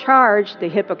overcharged, the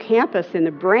hippocampus in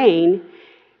the brain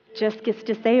just gets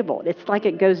disabled. It's like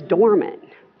it goes dormant.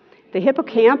 The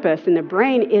hippocampus in the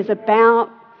brain is about,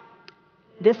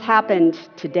 this happened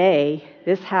today,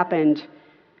 this happened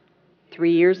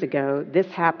 3 years ago, this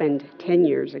happened 10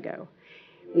 years ago.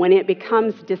 When it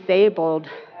becomes disabled,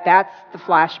 that's the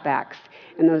flashbacks.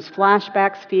 And those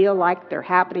flashbacks feel like they're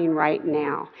happening right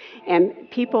now.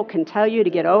 And people can tell you to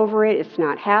get over it. It's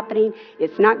not happening.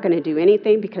 It's not going to do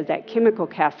anything because that chemical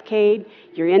cascade,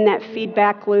 you're in that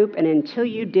feedback loop, and until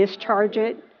you discharge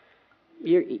it,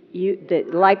 the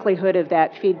likelihood of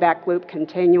that feedback loop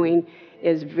continuing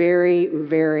is very,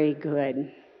 very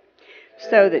good.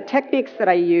 So the techniques that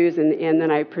I use and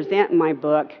that I present in my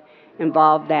book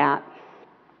involve that.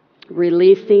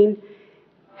 Releasing,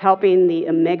 helping the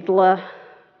amygdala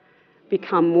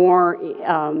become more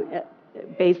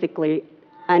basically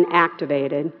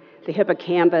unactivated. the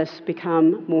hippocampus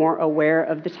become more aware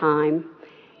of the time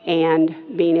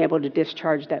and being able to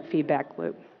discharge that feedback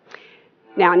loop.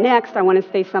 Now, next, I want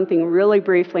to say something really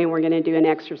briefly, and we're going to do an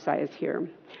exercise here.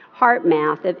 Heart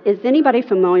math. Is anybody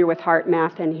familiar with heart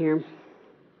math in here?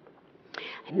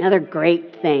 Another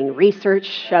great thing. Research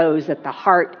shows that the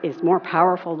heart is more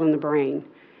powerful than the brain.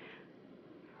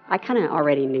 I kind of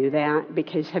already knew that,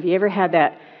 because have you ever had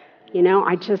that,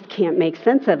 I just can't make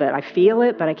sense of it. I feel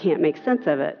it, but I can't make sense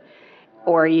of it.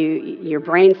 Or your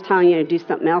brain's telling you to do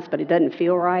something else, but it doesn't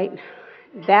feel right.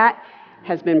 That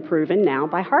has been proven now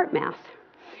by heart math.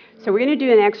 So we're going to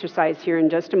do an exercise here in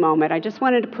just a moment. I just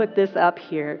wanted to put this up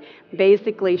here,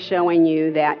 basically showing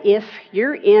you that if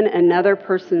you're in another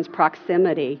person's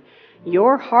proximity,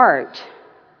 your heart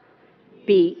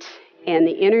beat and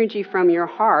the energy from your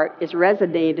heart is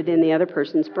resonated in the other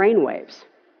person's brain waves.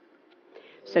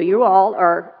 So you all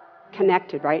are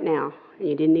connected right now, and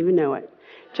you didn't even know it,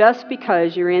 just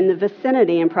because you're in the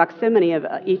vicinity and proximity of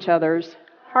each other's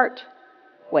heart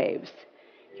waves.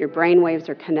 Your brain waves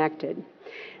are connected.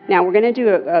 Now, we're going to do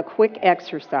a quick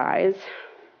exercise.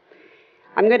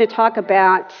 I'm going to talk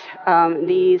about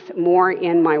these more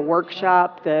in my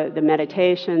workshop, the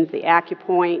meditations, the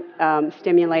acupoint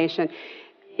stimulation.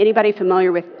 Anybody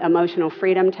familiar with emotional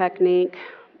freedom technique?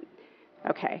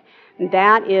 Okay.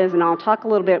 That is, and I'll talk a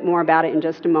little bit more about it in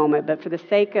just a moment, but for the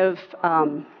sake of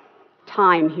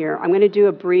time here, I'm going to do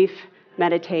a brief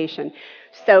meditation.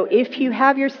 So if you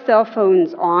have your cell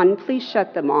phones on, please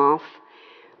shut them off.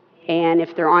 And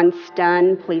if they're on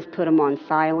stun, please put them on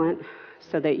silent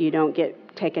so that you don't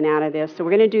get taken out of this. So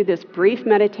we're going to do this brief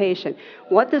meditation.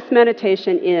 What this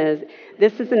meditation is,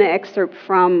 this is an excerpt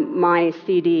from my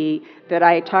CD that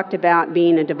I talked about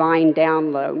being a divine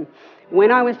download.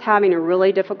 When I was having a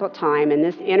really difficult time and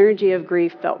this energy of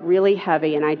grief felt really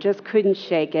heavy and I just couldn't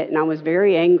shake it and I was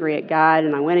very angry at God,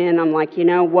 and I went in and I'm like,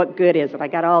 what good is it? I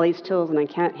got all these tools and I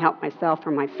can't help myself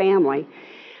or my family.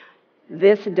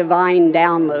 This divine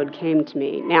download came to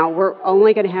me. Now, we're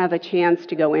only going to have a chance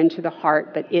to go into the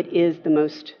heart, but it is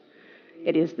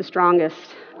the strongest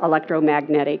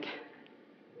electromagnetic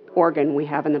organ we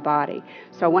have in the body.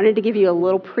 So I wanted to give you a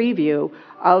little preview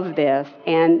of this,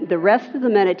 and the rest of the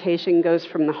meditation goes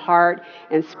from the heart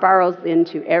and spirals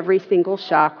into every single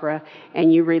chakra,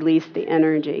 and you release the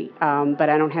energy. But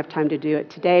I don't have time to do it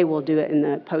today. We'll do it in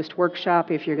the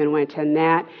post-workshop if you're going to want to attend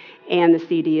that. And the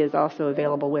CD is also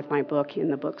available with my book in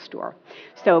the bookstore.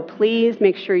 So please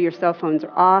make sure your cell phones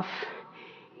are off,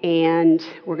 and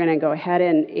we're going to go ahead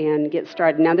and get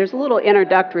started. Now, there's a little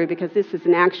introductory because this is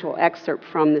an actual excerpt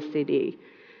from the CD.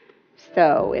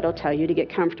 So it'll tell you to get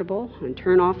comfortable and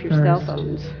turn off your cell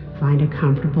phones. Find a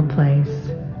comfortable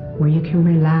place where you can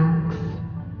relax.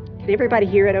 Can everybody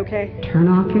hear it okay? Turn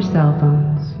off your cell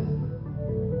phones.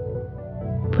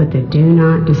 Put the do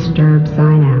not disturb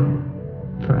sign out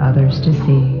for others to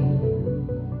see.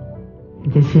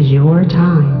 This is your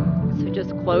time. So just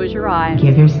close your eyes.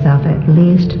 Give yourself at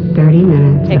least 30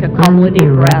 minutes Take of a couple of deep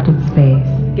uninterrupted breaths. space.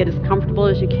 Get as comfortable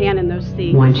as you can in those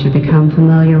seats. Once you become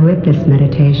familiar with this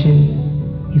meditation,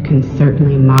 you can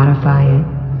certainly modify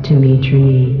it to meet your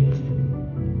needs.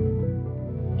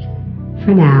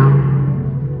 For now,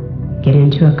 get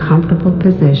into a comfortable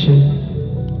position.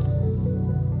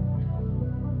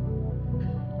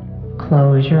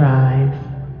 Close your eyes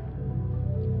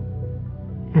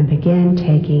and begin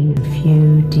taking a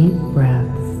few deep breaths.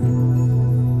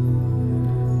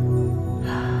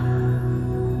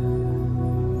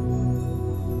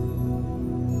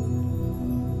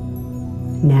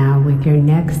 Now, with your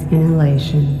next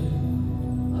inhalation,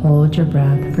 hold your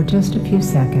breath for just a few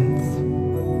seconds.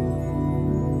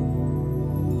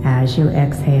 As you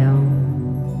exhale,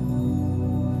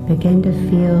 begin to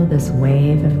feel this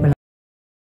wave of relaxation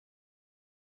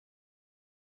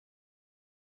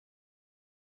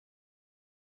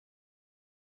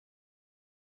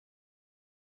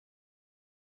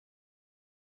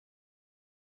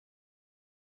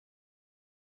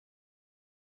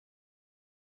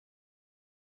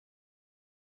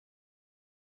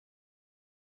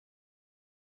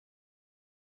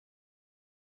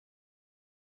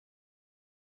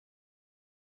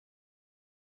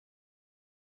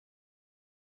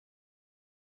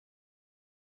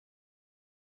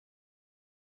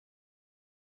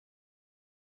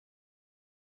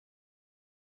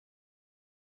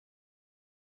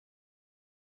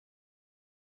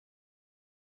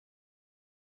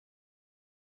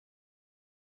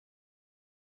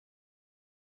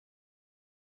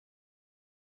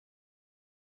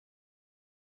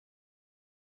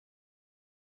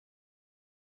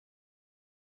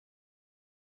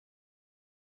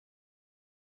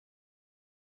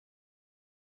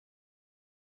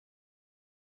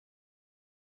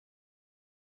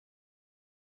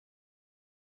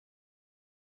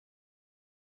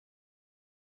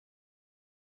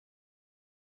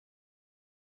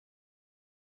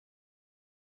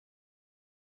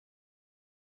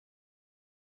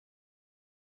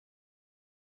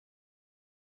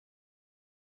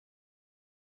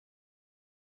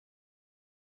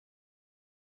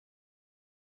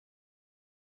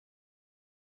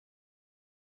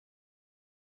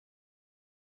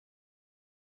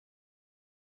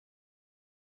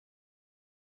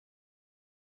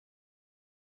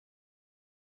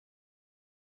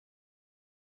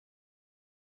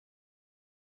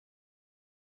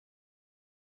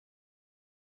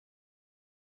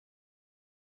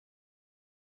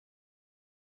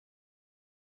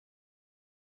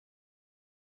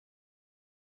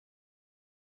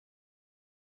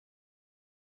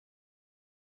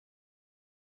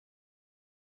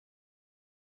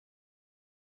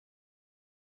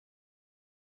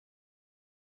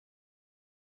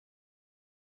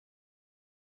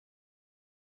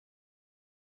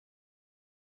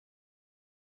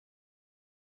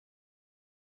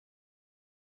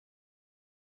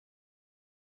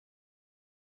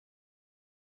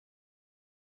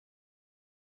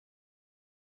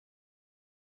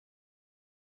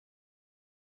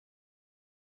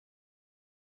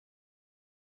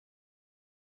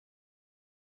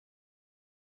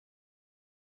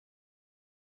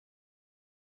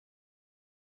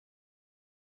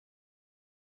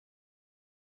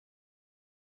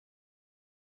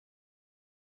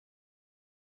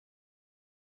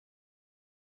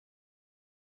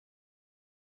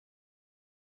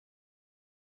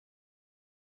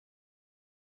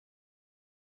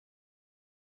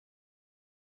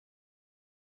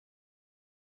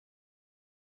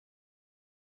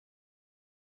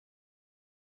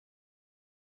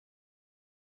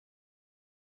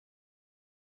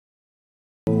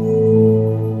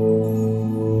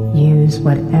choose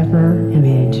whatever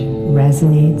image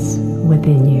resonates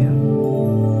within you.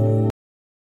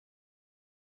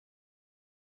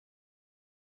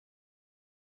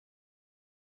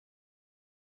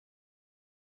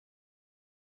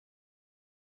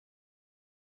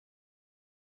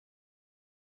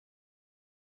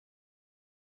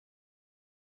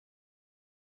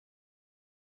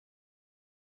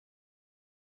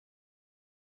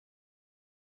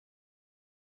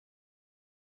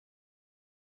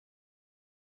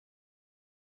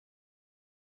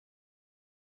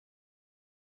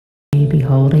 Be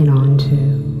holding on to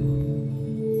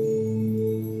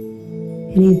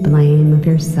any blame of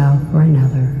yourself or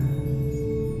another,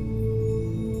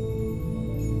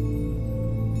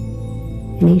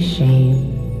 any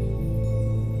shame,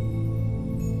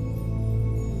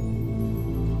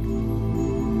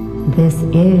 this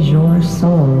is your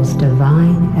soul's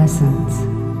divine essence.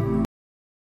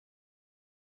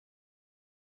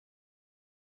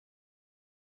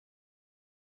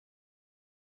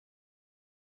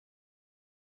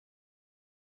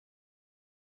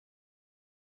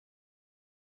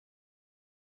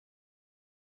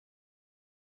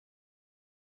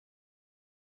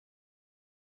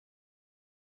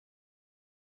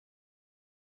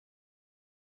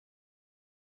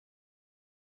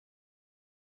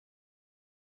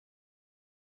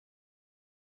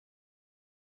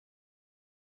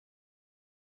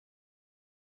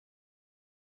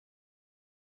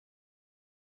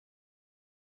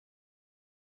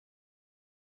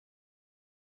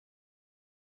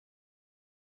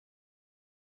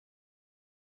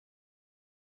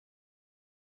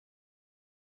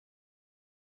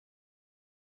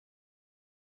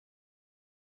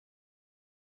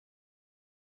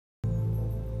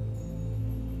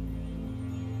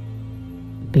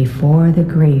 Before the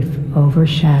grief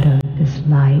overshadowed, this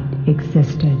light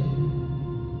existed.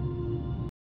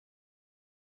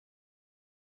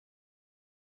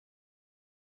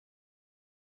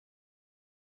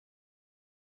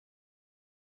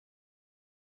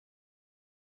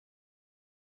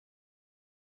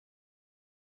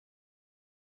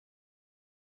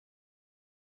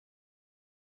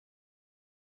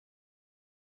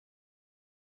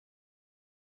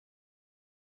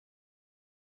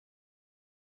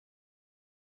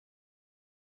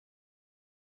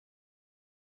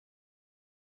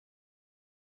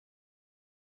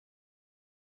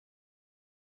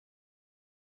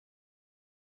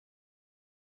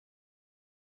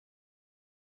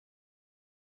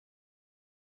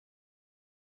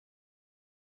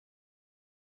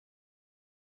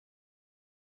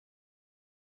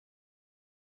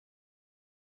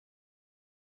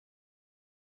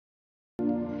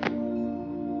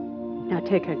 Now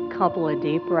take a couple of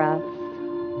deep breaths.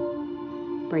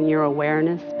 Bring your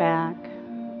awareness back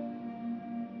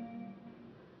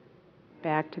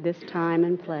to this time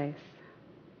and place.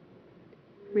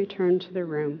 Return to the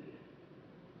room.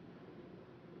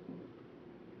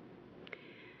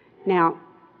 Now,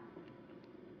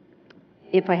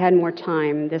 if I had more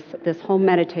time, this whole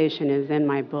meditation is in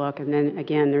my book, and then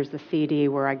again, there's the CD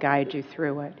where I guide you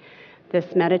through it.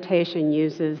 This meditation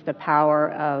uses the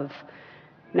power of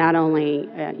not only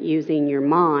using your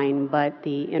mind, but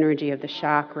the energy of the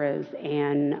chakras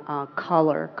and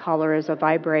color. Color is a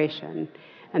vibration,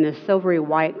 and the silvery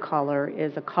white color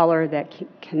is a color that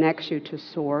connects you to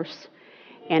source,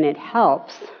 and it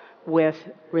helps with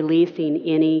releasing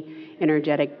any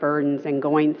energetic burdens and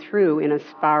going through in a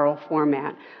spiral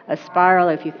format. A spiral,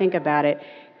 if you think about it,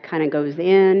 kind of goes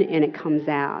in and it comes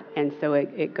out. And so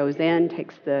it goes in,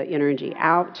 takes the energy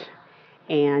out,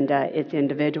 and it's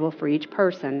individual for each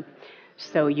person.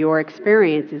 So your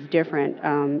experience is different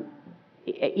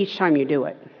each time you do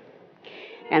it.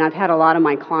 And I've had a lot of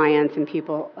my clients and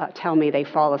people tell me they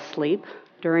fall asleep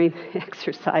during the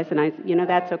exercise, and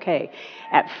that's okay.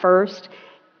 At first,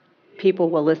 people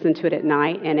will listen to it at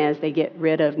night, and as they get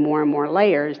rid of more and more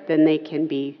layers, then they can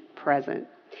be present.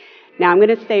 Now, I'm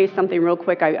going to say something real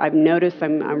quick. I've noticed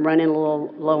I'm running a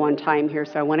little low on time here,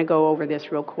 so I want to go over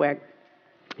this real quick.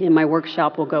 In my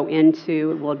workshop, we'll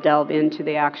delve into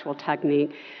the actual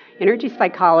technique. Energy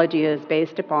psychology is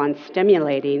based upon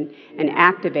stimulating and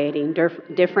activating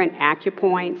different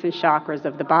acupoints and chakras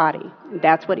of the body.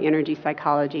 That's what energy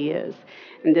psychology is.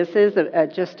 And this is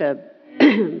just a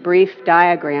brief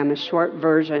diagram, a short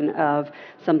version of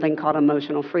something called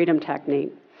emotional freedom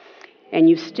technique. And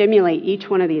you stimulate each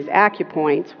one of these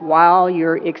acupoints while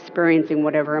you're experiencing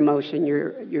whatever emotion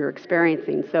you're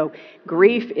experiencing. So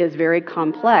grief is very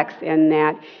complex in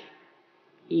that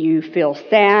you feel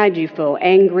sad, you feel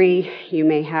angry, you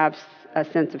may have a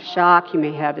sense of shock. You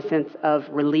may have a sense of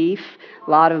relief.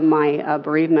 A lot of my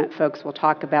bereavement folks will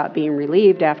talk about being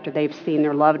relieved after they've seen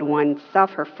their loved one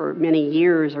suffer for many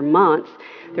years or months.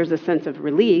 There's a sense of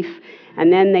relief,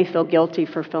 and then they feel guilty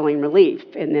for feeling relief,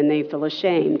 and then they feel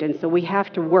ashamed. And so we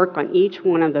have to work on each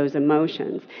one of those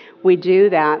emotions. We do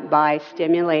that by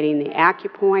stimulating the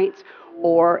acupoints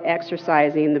or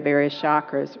exercising the various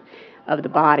chakras of the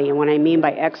body. And what I mean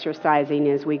by exercising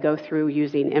is we go through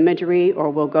using imagery, or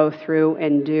we'll go through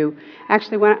and do,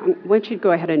 actually, why don't you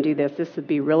go ahead and do this. This would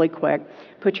be really quick.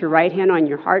 Put your right hand on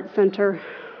your heart center,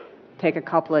 take a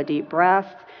couple of deep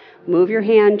breaths, move your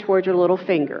hand towards your little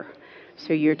finger.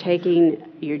 So you're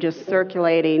just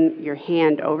circulating your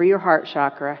hand over your heart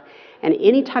chakra, and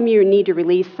anytime you need to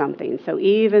release something, so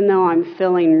even though I'm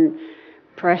feeling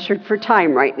pressured for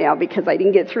time right now because I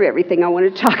didn't get through everything I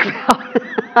wanted to talk about,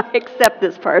 I accept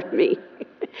this part of me.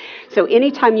 So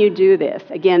anytime you do this,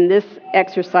 again, this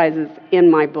exercise is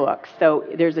in my book, so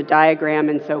there's a diagram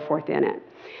and so forth in it.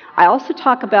 I also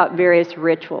talk about various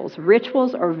rituals.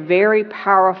 Rituals are very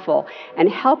powerful and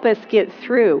help us get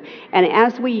through. And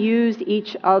as we use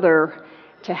each other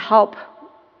to help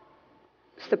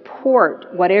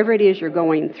support whatever it is you're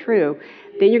going through,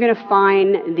 then you're going to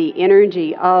find the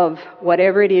energy of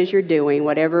whatever it is you're doing,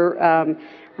 whatever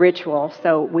ritual.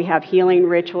 So we have healing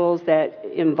rituals that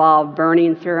involve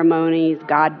burning ceremonies,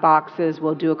 God boxes.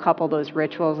 We'll do a couple of those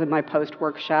rituals in my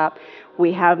post-workshop.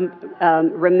 We have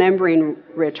remembering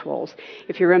rituals.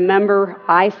 If you remember,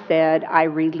 I said I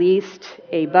released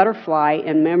a butterfly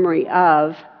in memory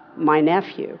of my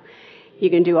nephew. You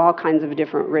can do all kinds of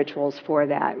different rituals for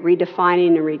that.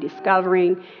 Redefining and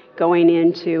rediscovering, going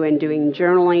into and doing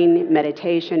journaling,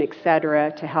 meditation,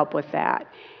 etc. to help with that.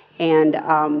 And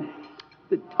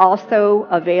also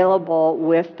available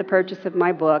with the purchase of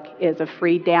my book is a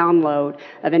free download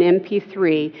of an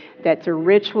MP3 that's a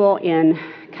ritual in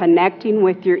connecting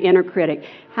with your inner critic.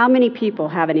 How many people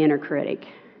have an inner critic?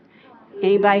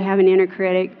 Anybody have an inner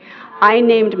critic? I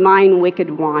named mine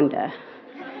Wicked Wanda.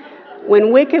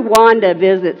 When Wicked Wanda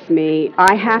visits me,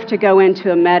 I have to go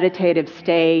into a meditative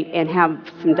state and have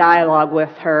some dialogue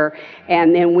with her,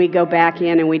 and then we go back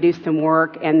in and we do some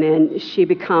work, and then she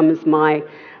becomes my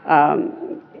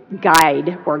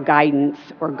guide or guidance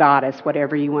or goddess,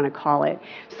 whatever you want to call it.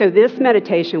 So this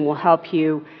meditation will help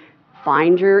you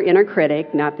find your inner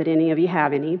critic, not that any of you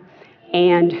have any,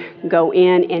 and go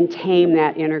in and tame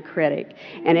that inner critic.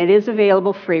 And it is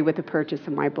available free with the purchase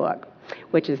of my book,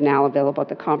 which is now available at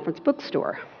the conference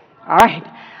bookstore. All right,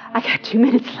 I got 2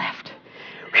 minutes left.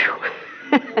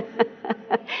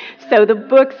 So the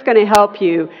book's going to help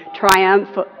you triumph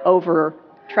over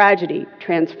tragedy,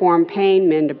 transform pain,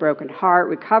 mend a broken heart,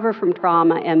 recover from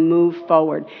trauma, and move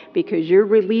forward, because you're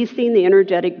releasing the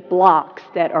energetic blocks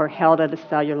that are held at a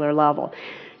cellular level.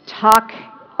 Talk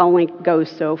only goes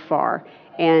so far,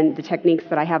 and the techniques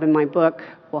that I have in my book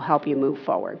will help you move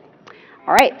forward.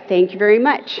 All right, thank you very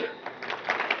much.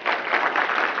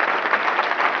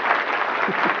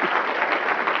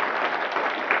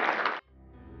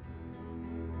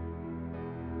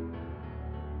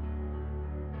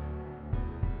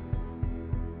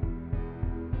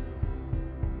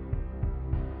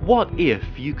 What if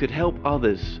you could help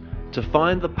others to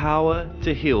find the power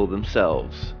to heal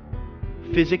themselves,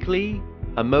 physically,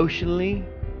 emotionally,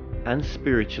 and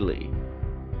spiritually?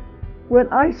 When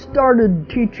I started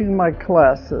teaching my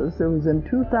classes, it was in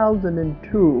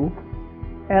 2002,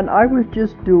 and I was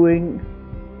just doing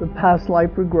the past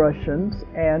life regressions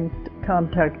and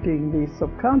contacting the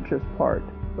subconscious part.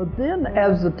 But then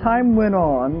as the time went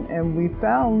on and we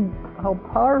found how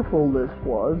powerful this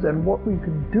was and what we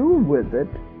could do with it,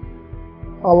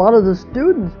 a lot of the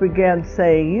students began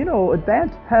saying, you know,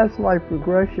 advanced past life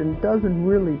regression doesn't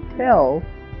really tell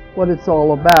what it's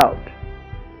all about.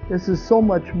 This is so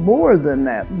much more than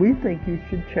that. We think you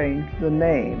should change the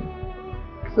name.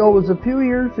 So it was a few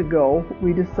years ago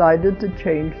we decided to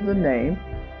change the name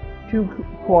to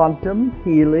Quantum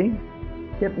Healing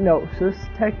Hypnosis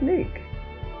Technique.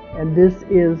 And this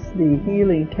is the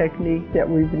healing technique that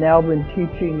we've now been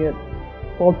teaching it,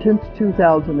 well, since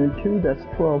 2002, that's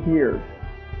 12 years.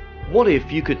 What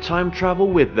if you could time travel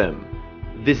with them?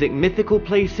 Visit mythical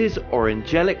places or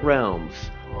angelic realms,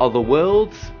 other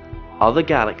worlds, other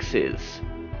galaxies.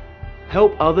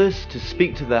 Help others to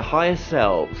speak to their higher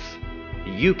selves.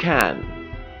 You can.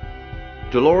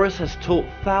 Dolores has taught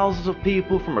thousands of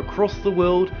people from across the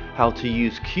world how to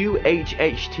use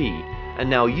QHHT, and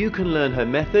now you can learn her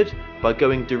method by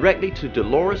going directly to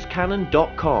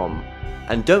DoloresCannon.com.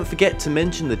 And don't forget to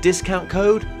mention the discount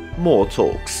code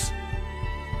MORETALKS.